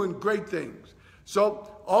he's doing great things. So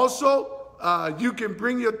also, you can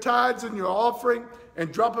bring your tithes and your offering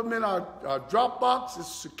and drop them in our drop box. It's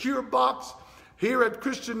a secure box here at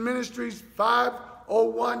Christian Ministries,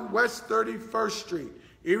 501 West 31st Street,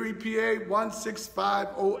 Erie, PA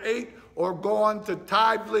 16508, or go on to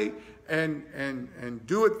Tithely and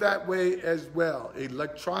do it that way as well,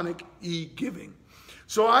 electronic e-giving.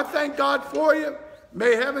 So I thank God for you.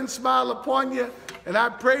 May heaven smile upon you. And I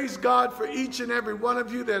praise God for each and every one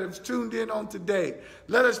of you that have tuned in on today.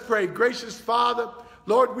 Let us pray. Gracious Father,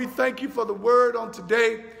 Lord, we thank you for the word on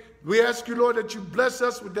today. We ask you, Lord, that you bless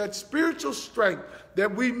us with that spiritual strength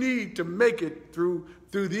that we need to make it through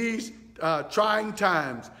these trying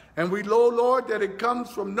times. And we know, Lord, that it comes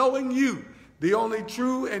from knowing you, the only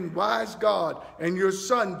true and wise God, and your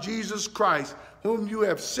Son, Jesus Christ, whom you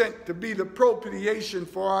have sent to be the propitiation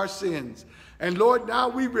for our sins. And Lord, now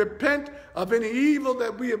we repent of any evil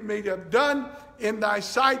that we may have done in thy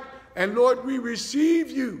sight. And Lord, we receive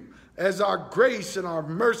you as our grace and our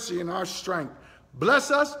mercy and our strength. Bless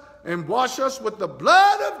us and wash us with the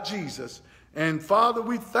blood of Jesus. And Father,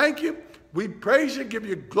 we thank you. We praise you, give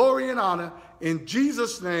you glory and honor. In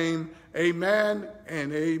Jesus' name, amen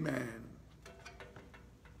and amen.